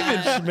 We're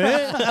even,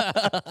 Schmidt.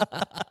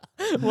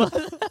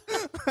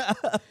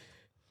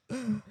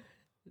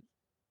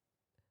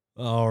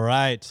 All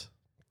right.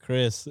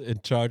 Chris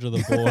in charge of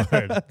the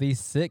board.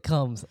 These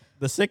sitcoms.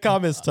 The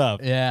sitcom is tough.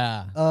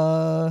 Yeah.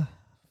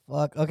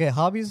 Fuck. Okay,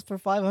 hobbies for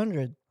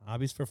 500.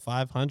 Hobbies for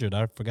 500.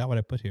 I forgot what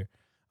I put here.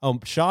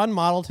 Sean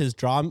modeled his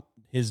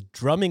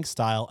drumming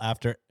style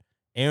after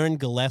Aaron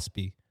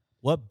Gillespie.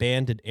 What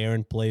band did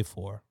Aaron play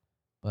for?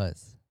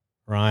 Buzz.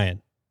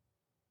 Ryan.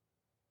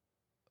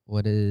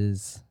 What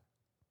is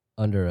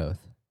Under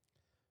Oath?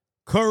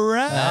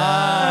 Correct.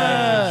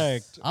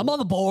 Nice. I'm on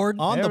the board.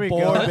 On There the we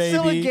board, go. That's baby.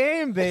 still a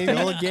game, baby.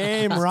 Still a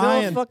game, Still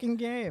Ryan. a fucking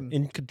game.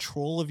 In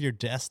control of your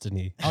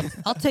destiny.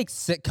 I'll take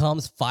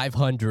sitcoms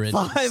 500.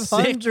 500.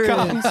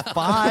 Sitcoms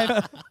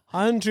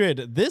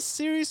 500. This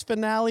series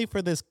finale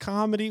for this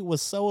comedy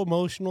was so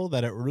emotional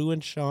that it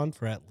ruined Sean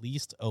for at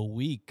least a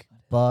week.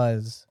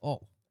 Buzz.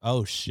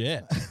 Oh,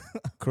 shit.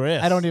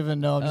 Chris. I don't even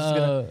know. I'm just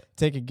gonna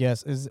take a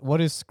guess. What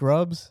is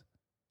Scrubs?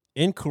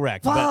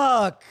 Incorrect. But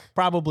Fuck.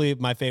 probably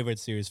my favorite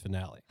series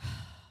finale.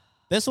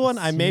 This one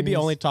I maybe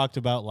Series- only talked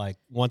about like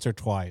once or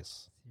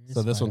twice.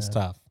 So this one's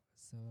tough.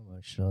 So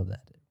emotional that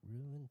it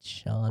ruined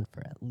Sean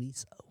for at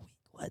least a week.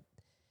 What?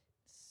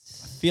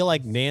 I feel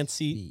like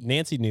Nancy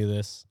knew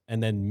this,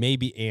 and then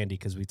maybe Andy,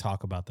 because we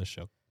talk about this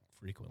show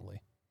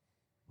frequently.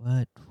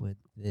 What would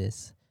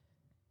this?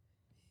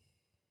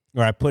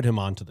 Or I put him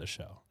onto the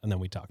show, and then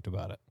we talked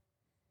about it.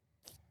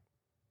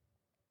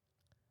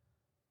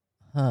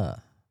 Huh.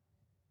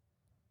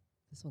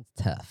 This one's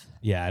tough.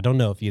 Yeah, I don't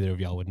know if either of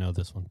y'all would know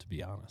this one, to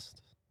be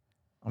honest.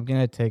 I'm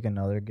gonna take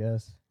another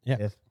guess. Yeah.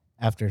 If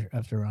after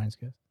Ryan's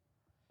guess.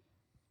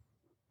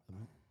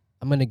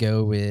 I'm gonna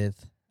go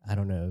with, I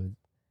don't know,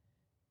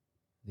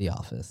 The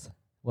Office.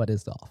 What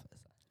is The Office?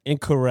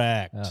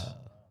 Incorrect.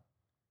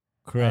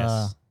 Chris.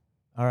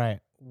 All right.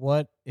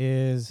 What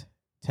is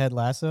Ted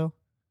Lasso?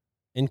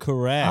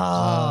 Incorrect.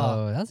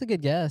 Oh, that's a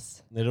good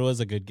guess. It was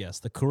a good guess.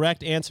 The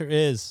correct answer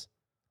is,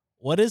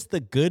 what is The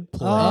Good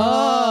Place? Oh,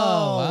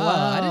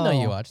 wow. I didn't know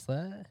you wow. watched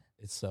that.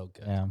 It's so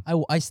good. Yeah.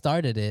 I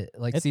started it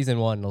like It's- season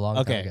 1 a long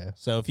time Okay, ago.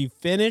 so if you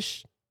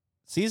finish,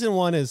 season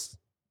 1 is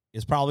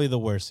probably the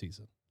worst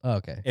season. Oh,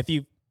 okay. If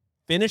you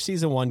finish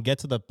season 1, get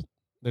to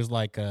there's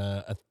like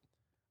a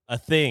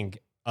thing,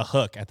 a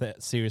hook at the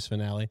series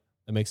finale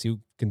that makes you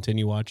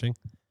continue watching.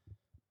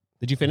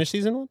 Did you finish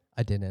season 1?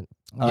 I didn't.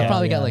 Oh, I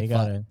probably yeah, got like you five.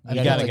 gotta- I you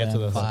got gotta like get to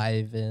the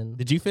 5 in.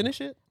 Did you finish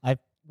it?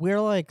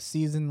 We're like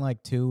season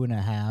like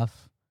 2.5.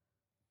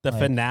 The Like-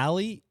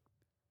 finale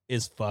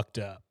is fucked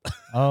up.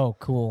 Oh,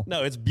 cool.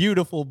 No, it's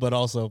beautiful, but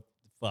also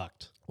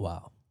fucked.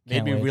 Wow. Made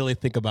Can't me wait. really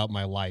think about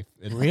my life.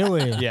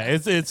 Really? Yeah,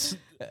 it's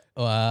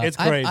Wow. It's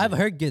crazy. I've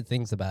heard good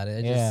things about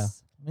it. Yeah.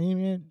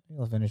 Maybe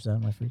I'll finish that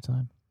in my free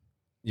time.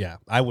 yeah.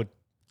 I would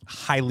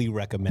highly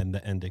recommend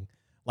the ending.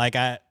 Like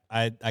I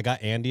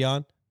got Andy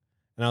on,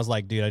 and I was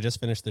like, dude, I just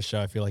finished the show.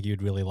 I feel like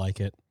you'd really like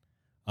it.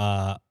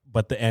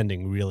 But the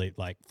ending really,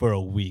 like, for a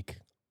week,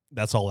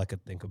 that's all I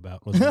could think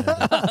about was the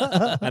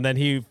ending. And then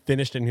he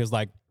finished it and he was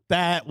like,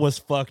 that was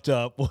fucked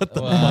up. What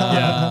the fuck?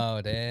 Yeah.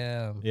 Wow,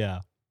 damn. Yeah.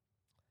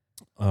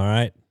 All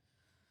right.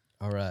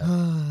 All right.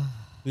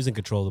 Who's in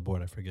control of the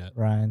board? I forget.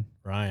 Ryan.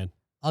 Ryan.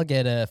 I'll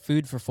get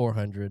food for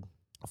 400.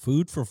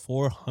 Food for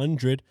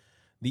 400.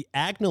 The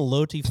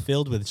agnolotti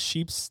filled with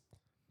sheep's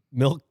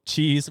milk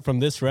cheese from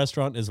this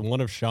restaurant is one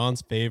of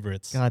Sean's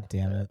favorites. God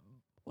damn it.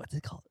 What's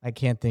it called? I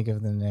can't think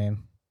of the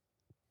name.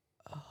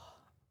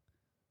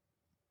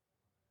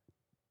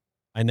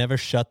 I never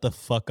shut the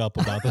fuck up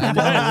about this.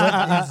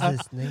 What is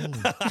this name?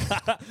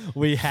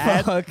 we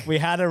had Fuck. we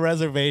had a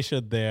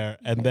reservation there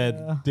and Yeah.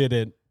 then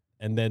didn't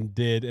and then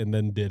did and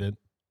then didn't.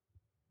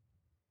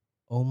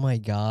 Oh my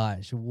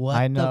gosh. What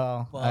I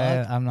know. the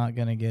fuck? I'm not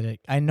gonna get it.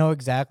 I know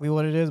exactly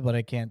what it is, but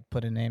I can't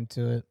put a name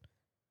to it.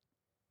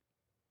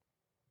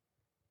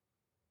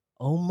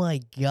 Oh my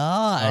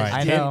gosh. All right, I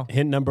hint, know.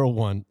 hint number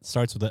 1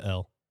 starts with a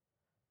L.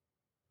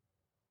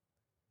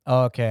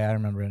 Oh, okay, I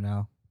remember it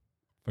now.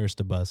 First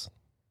to buzz.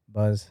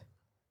 Buzz.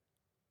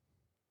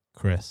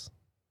 Chris.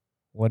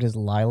 What is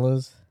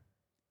Lila's?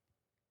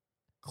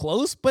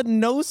 Close but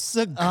no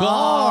cigar,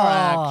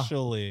 Oh.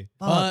 actually.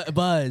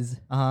 Buzz.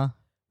 Uh-huh.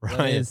 What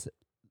Ryan. is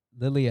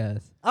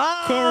Lilia's?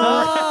 Correct.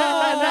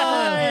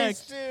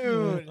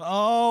 dude.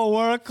 Oh,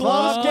 we're a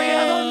close Fuck.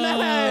 game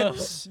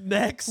match.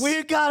 Next.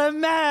 We got a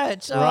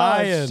match.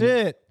 Ryan. Oh,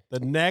 shit. The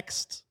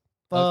next,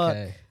 Fuck.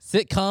 Okay.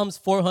 Sitcoms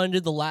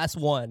 400, the last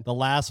one. the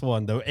last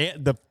one.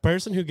 The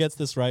person who gets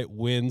this right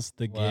wins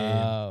the game.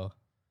 Wow.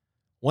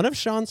 One of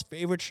Sean's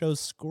favorite shows,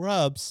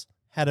 Scrubs,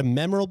 had a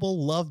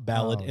memorable love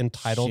ballad Oh,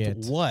 entitled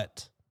shit.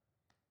 what?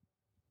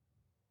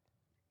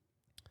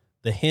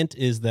 The hint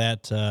is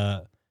that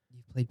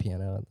You played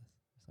piano on this.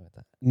 Something like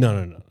that.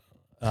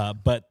 no.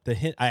 But the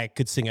hint, I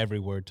could sing every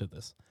word to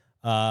this.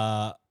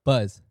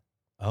 Buzz.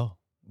 Oh,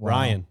 Wow.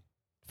 Ryan.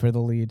 For the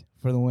lead.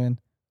 For the win.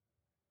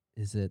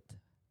 Is it?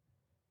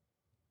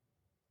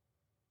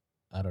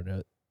 I don't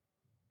know.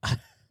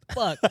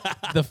 Fuck.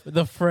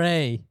 the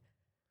Fray.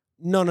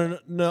 No.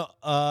 No.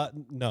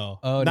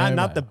 Oh, not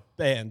never the mind.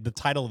 band. The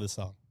title of the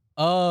song.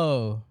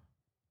 Oh.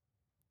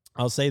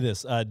 I'll say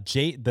this: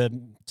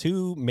 the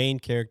two main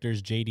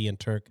characters, JD and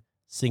Turk,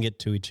 sing it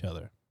to each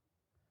other.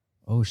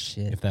 Oh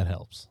shit. If that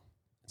helps,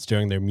 it's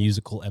during their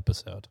musical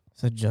episode.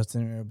 It's a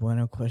Justin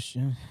Bueno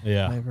question. If I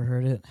Yeah. ever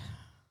heard it.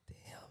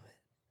 Damn it.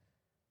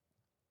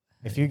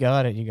 If you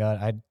got it, you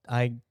got it.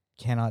 I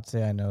cannot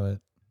say I know it.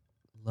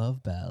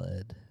 Love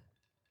ballad.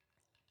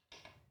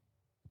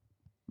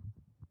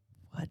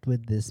 What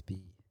would this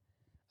be?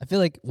 I feel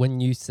like when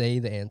you say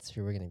the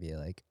answer, we're gonna be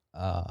like,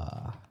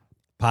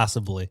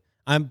 Possibly.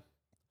 I'm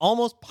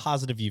almost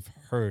positive you've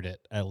heard it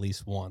at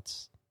least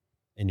once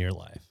in your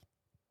life.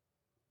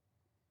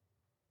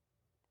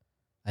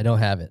 I don't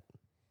have it.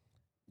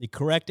 The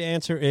correct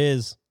answer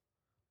is,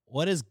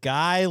 what is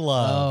Guy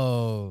Love?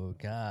 Oh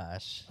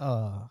gosh.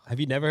 Have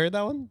you never heard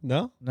that one?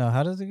 No? No,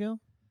 how does it go?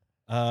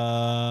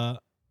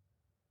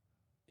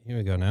 Here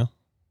we go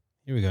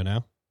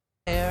now.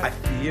 I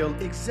feel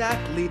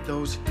exactly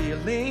those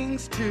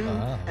feelings too,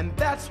 Ah. and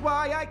that's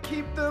why I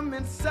keep them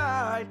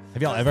inside.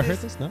 Have y'all ever heard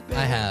this? No?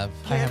 I have.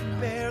 I have Can't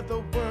not. bear the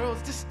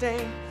world's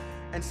disdain,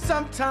 and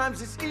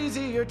sometimes it's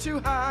easier to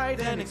hide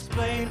than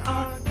explain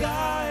our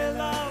guy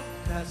love.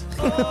 That's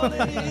all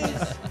it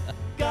is.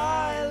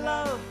 Guy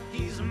love,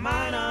 he's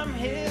mine, I'm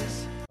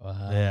his.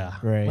 Wow. Yeah.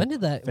 Great. When is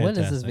this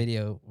Fantastic.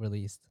 video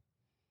released?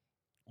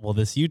 Well,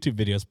 this YouTube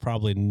video is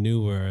probably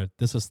newer.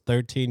 This was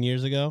 13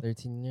 years ago.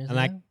 13 years And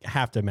ago? I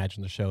have to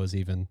imagine the show is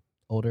even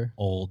Older?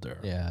 older.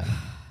 Yeah.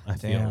 I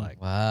feel Damn.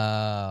 like.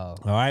 Wow.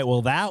 All right.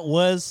 Well, that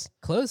was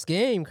Close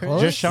game, Chris.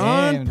 Close.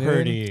 Jashawn game, dude.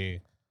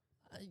 Purdy.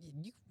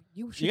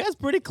 You should, You guys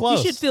pretty you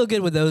close. should feel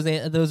good with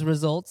those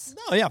results.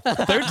 Oh yeah,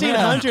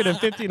 1,300 and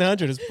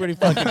 1,500 is pretty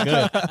fucking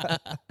good.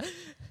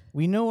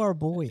 We know our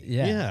boy.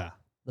 Yeah.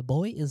 The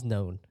boy is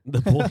known. The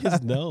boy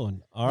is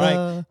known. All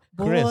right,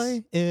 The Chris.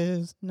 boy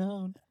is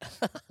known.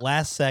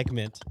 last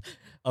segment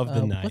of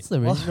the night. What's the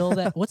original of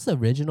that? What's the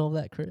original of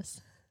that,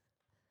 Chris?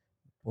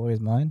 Boy is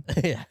mine.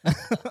 Yeah.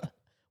 The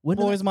When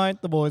did boy's mine.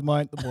 The boy's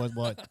mine. The boy's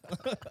mine.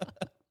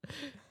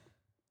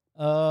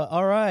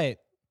 All right.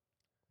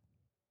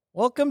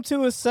 Welcome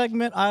to a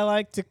segment I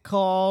like to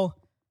call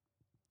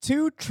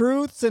Two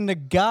Truths and a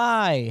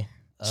Guy.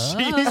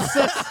 Jesus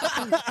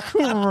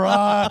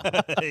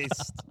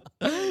Christ.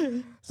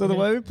 So the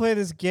way we play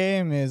this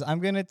game is I'm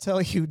going to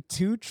tell you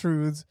two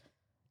truths,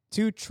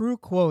 two true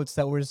quotes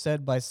that were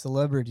said by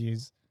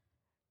celebrities,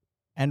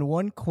 and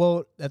one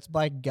quote that's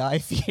by Guy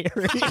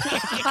Fieri.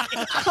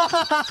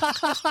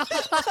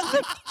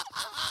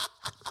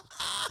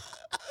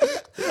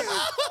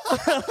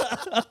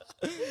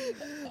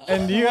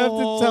 And you have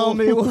to tell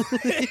me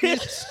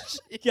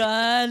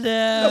God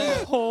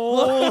damn.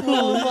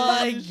 Oh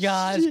my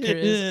gosh,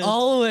 Chris.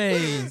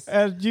 Always.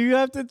 and you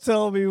have to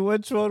tell me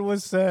which one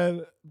was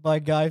said by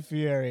Guy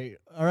Fieri.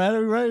 All right, are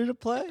we ready to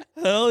play?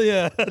 Hell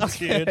yeah,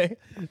 Okay.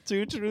 dude.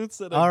 Two truths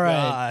and a All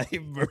right. guy,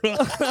 bro.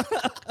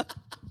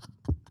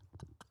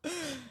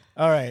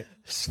 All right.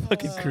 It's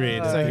fucking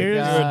creative. So You're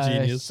here's a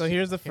genius. So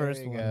here's the Here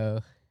first we one. go.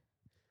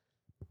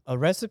 A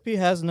recipe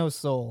has no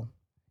soul.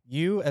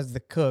 You, as the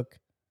cook,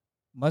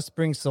 must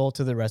bring soul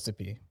to the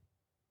recipe.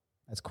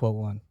 That's quote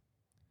one.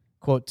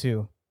 Quote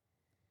two.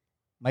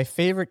 My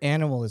favorite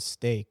animal is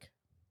steak.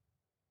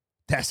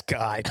 That's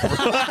guy.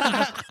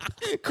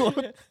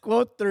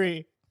 Quote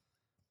three.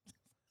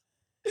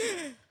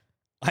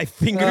 I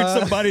fingered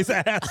somebody's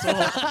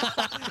asshole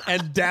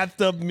and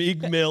dapped up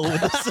Meek Mill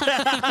with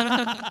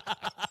a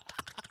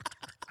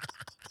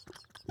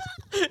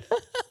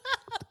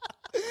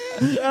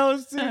That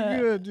was too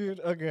good, dude.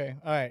 Okay.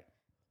 All right.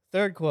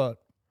 Third quote.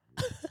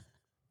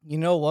 You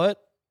know what?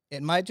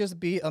 It might just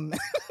be a.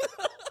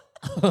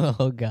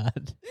 Oh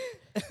God.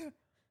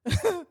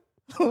 I'm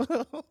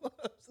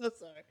so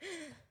sorry.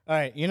 All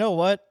right. You know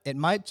what? It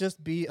might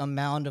just be a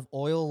mound of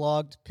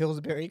oil-logged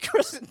Pillsbury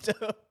crescent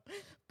dough,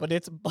 but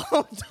it's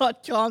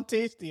bomb.com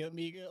tasty,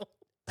 amigo.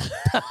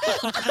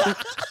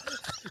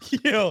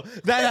 Yo,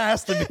 that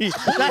has to be Wait,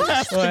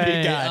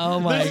 guy. oh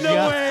my There's no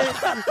God.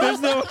 way.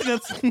 There's no way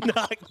that's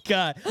not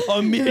guy.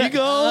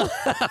 Amigo.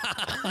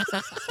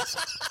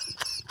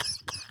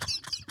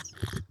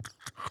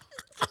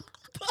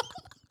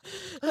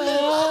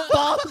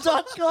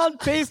 Bomb.com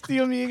tasty,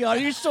 amigo. Are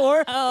you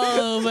sure?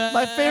 Oh man.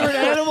 My favorite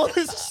animal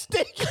is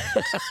steak.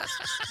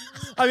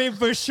 I mean,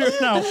 for sure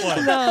not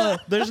one. No.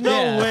 There's no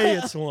Yeah. way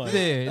it's one.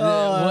 Dude,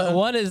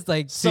 one is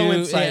like so too-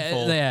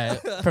 insightful. Yeah,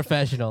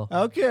 professional.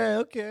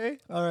 Okay.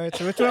 All right.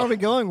 So which one are we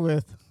going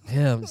with?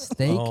 Damn,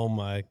 steak. Oh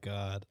my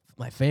god.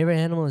 My favorite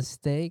animal is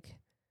steak.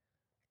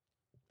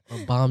 Or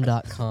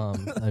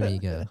bomb.com,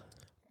 amigo.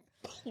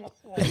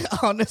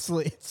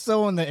 Honestly, it's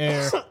so in the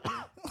air.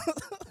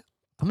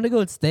 I'm gonna go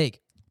with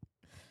steak.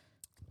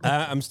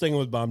 I'm sticking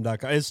with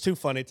bomb.com. It's too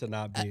funny to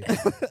not be.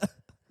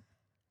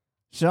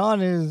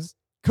 Sean is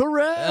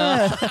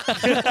correct.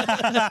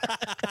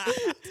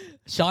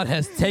 Sean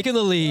has taken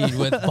the lead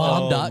with Oh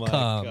my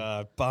bomb.com.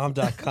 god.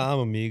 Bomb.com,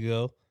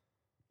 amigo.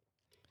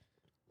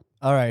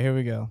 All right, here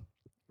we go.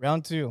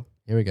 Round two.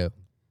 Here we go.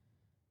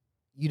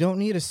 You don't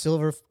need a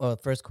silver.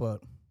 First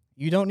quote.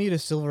 You don't need a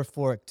silver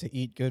fork to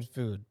eat good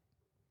food.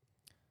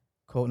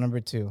 Quote number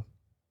two.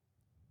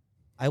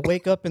 I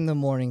wake up in the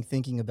morning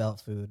thinking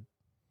about food.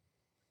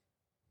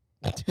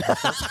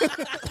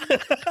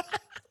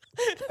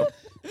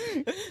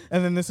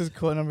 And then this is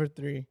quote number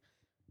three.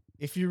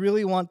 If you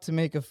really want to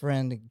make a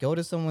friend, go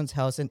to someone's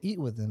house and eat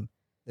with them.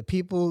 The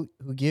people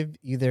who give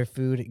you their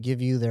food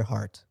give you their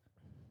heart.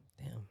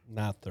 Damn.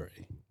 Not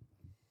three.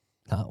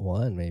 Not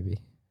one, maybe.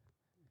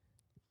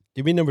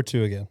 Give me number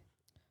two again.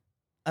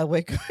 I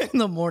wake up in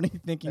the morning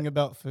thinking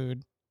about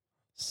food.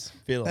 It's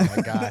feeling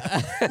like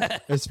guy.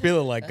 It's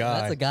feeling like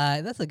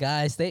guy. That's a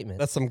guy statement.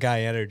 That's some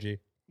guy energy.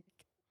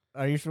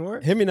 Are you sure?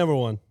 Hit me number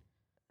one.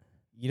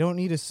 You don't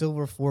need a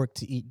silver fork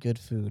to eat good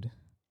food.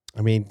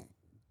 I mean,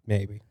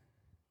 maybe.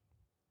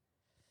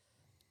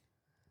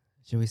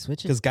 Should we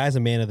switch it? Because guy's a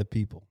man of the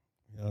people.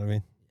 You know what I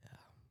mean? Yeah.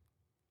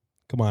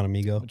 Come on,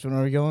 amigo. Which one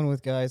are we going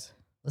with, guys?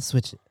 Let's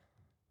switch it.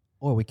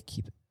 Or we could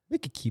keep it. We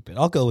could keep it.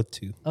 I'll go with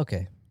two.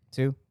 Okay.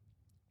 Two?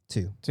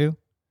 Two.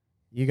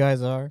 You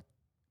guys are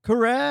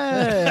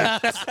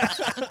correct.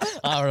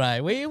 All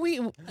right.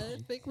 I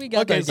think we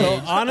got Okay, that so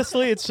gauge.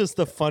 honestly, it's just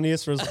the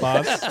funniest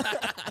response.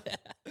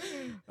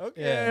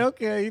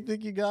 Okay. You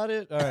think you got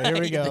it? All right, here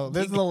we go.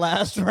 This is the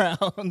last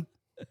round.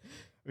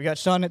 We got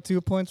Sean at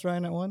 2 points,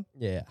 Ryan at 1.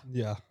 Yeah.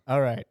 Yeah. All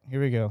right,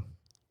 here we go.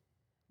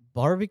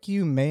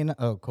 Barbecue may not.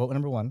 Oh, quote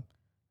number 1.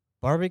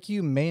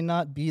 Barbecue may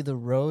not be the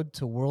road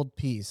to world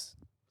peace,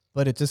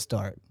 but it's a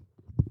start.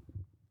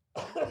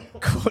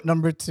 Quote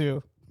number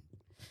 2.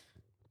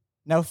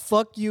 Now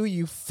fuck you,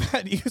 you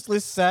fat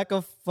useless sack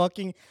of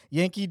fucking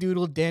Yankee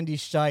Doodle dandy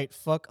shite.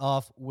 Fuck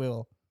off,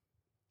 Will.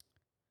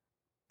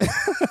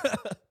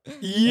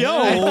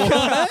 Yo.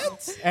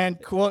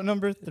 And quote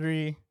number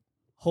 3,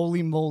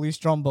 holy moly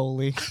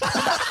Stromboli.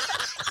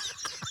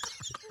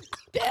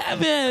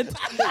 Damn it!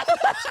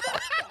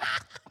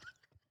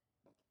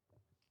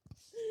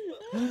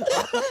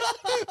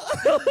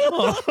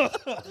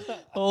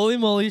 Holy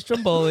moly,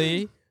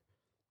 Stromboli.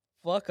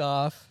 Fuck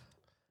off.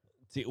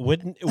 See,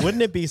 wouldn't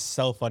it be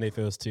so funny if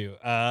it was 2?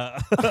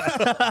 That'd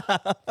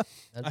I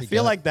be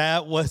feel good. like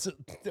that was.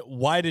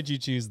 Why did you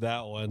choose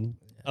that one?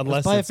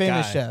 Unless By a it's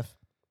famous Guy. chef.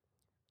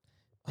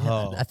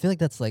 Oh, I feel like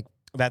that's like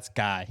that's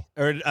Guy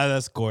or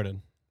that's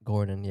Gordon.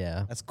 Gordon,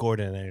 yeah. That's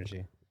Gordon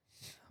energy.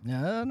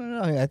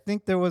 No. I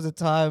think there was a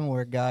time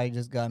where a guy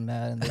just got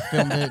mad and they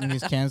filmed it and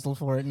he's canceled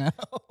for it now.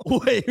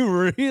 Wait,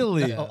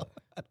 really? Yeah.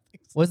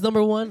 What's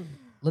number 1?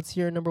 Let's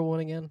hear number 1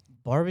 again.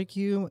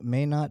 Barbecue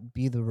may not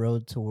be the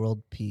road to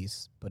world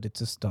peace, but it's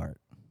a start.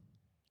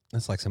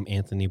 That's like some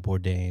Anthony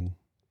Bourdain.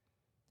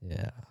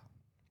 Yeah.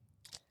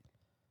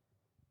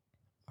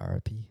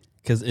 RP.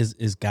 Because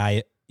is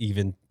Guy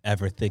even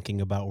ever thinking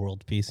about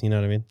world peace? You know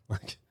what I mean?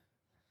 Like,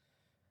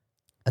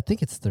 I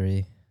think it's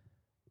 3.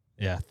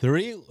 yeah,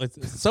 3.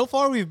 So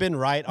far, we've been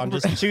right on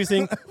just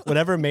choosing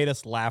whatever made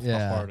us laugh the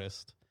Yeah.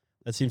 hardest.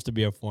 That seems to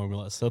be our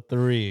formula. So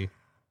 3.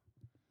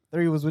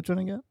 3 was which one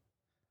again?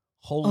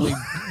 Holy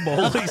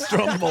moly,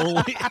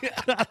 Stromboli.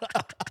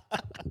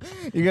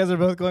 You guys are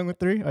both going with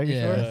 3? Are you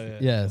Yeah. sure? Yeah.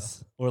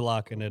 Yes. We're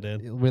locking it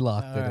in. We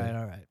locked All it right, in.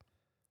 all right.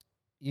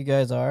 You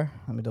guys are.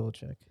 Let me double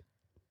check.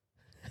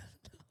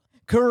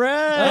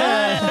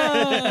 Correct.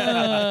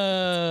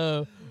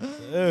 Oh!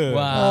 Ew.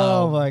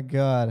 Wow. Oh my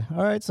god.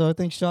 All right, so I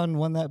think Sean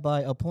won that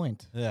by a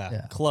point. Yeah,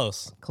 Yeah.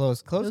 close.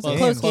 Close It was game. a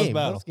close Close game.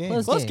 battle.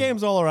 Close Close game.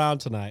 games all around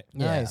tonight.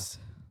 Yeah. Nice.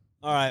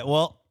 All right.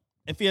 Well,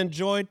 if you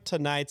enjoyed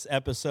tonight's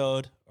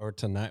episode or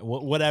tonight,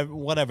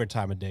 whatever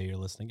time of day you're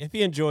listening, if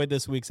you enjoyed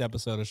this week's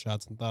episode of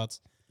Shots and Thoughts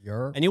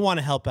and you want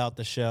to help out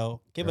the show,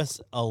 give us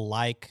a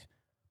like.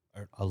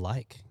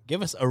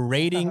 Give us a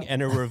rating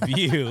and a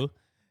review.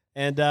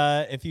 And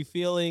if you're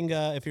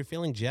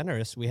feeling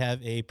generous, we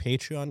have a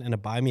Patreon and a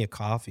Buy Me a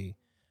Coffee.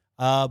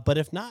 But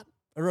if not,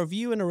 a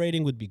review and a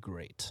rating would be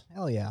great.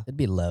 Hell yeah. It'd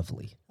be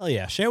lovely. Oh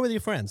yeah, share with your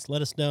friends.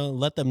 Let us know.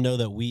 Let them know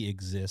that we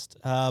exist.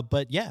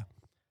 But yeah,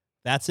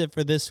 that's it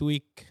for this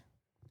week.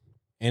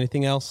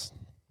 Anything else?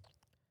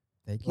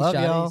 Thank you, Love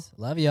Shotties. y'all.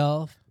 Love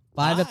y'all.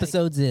 5 Bye.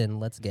 episodes in.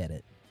 Let's get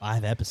it.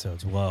 5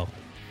 episodes. Whoa.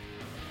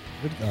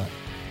 Good thought.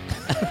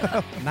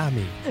 Not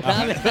me.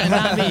 Not me.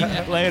 Not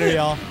me. Later,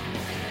 y'all.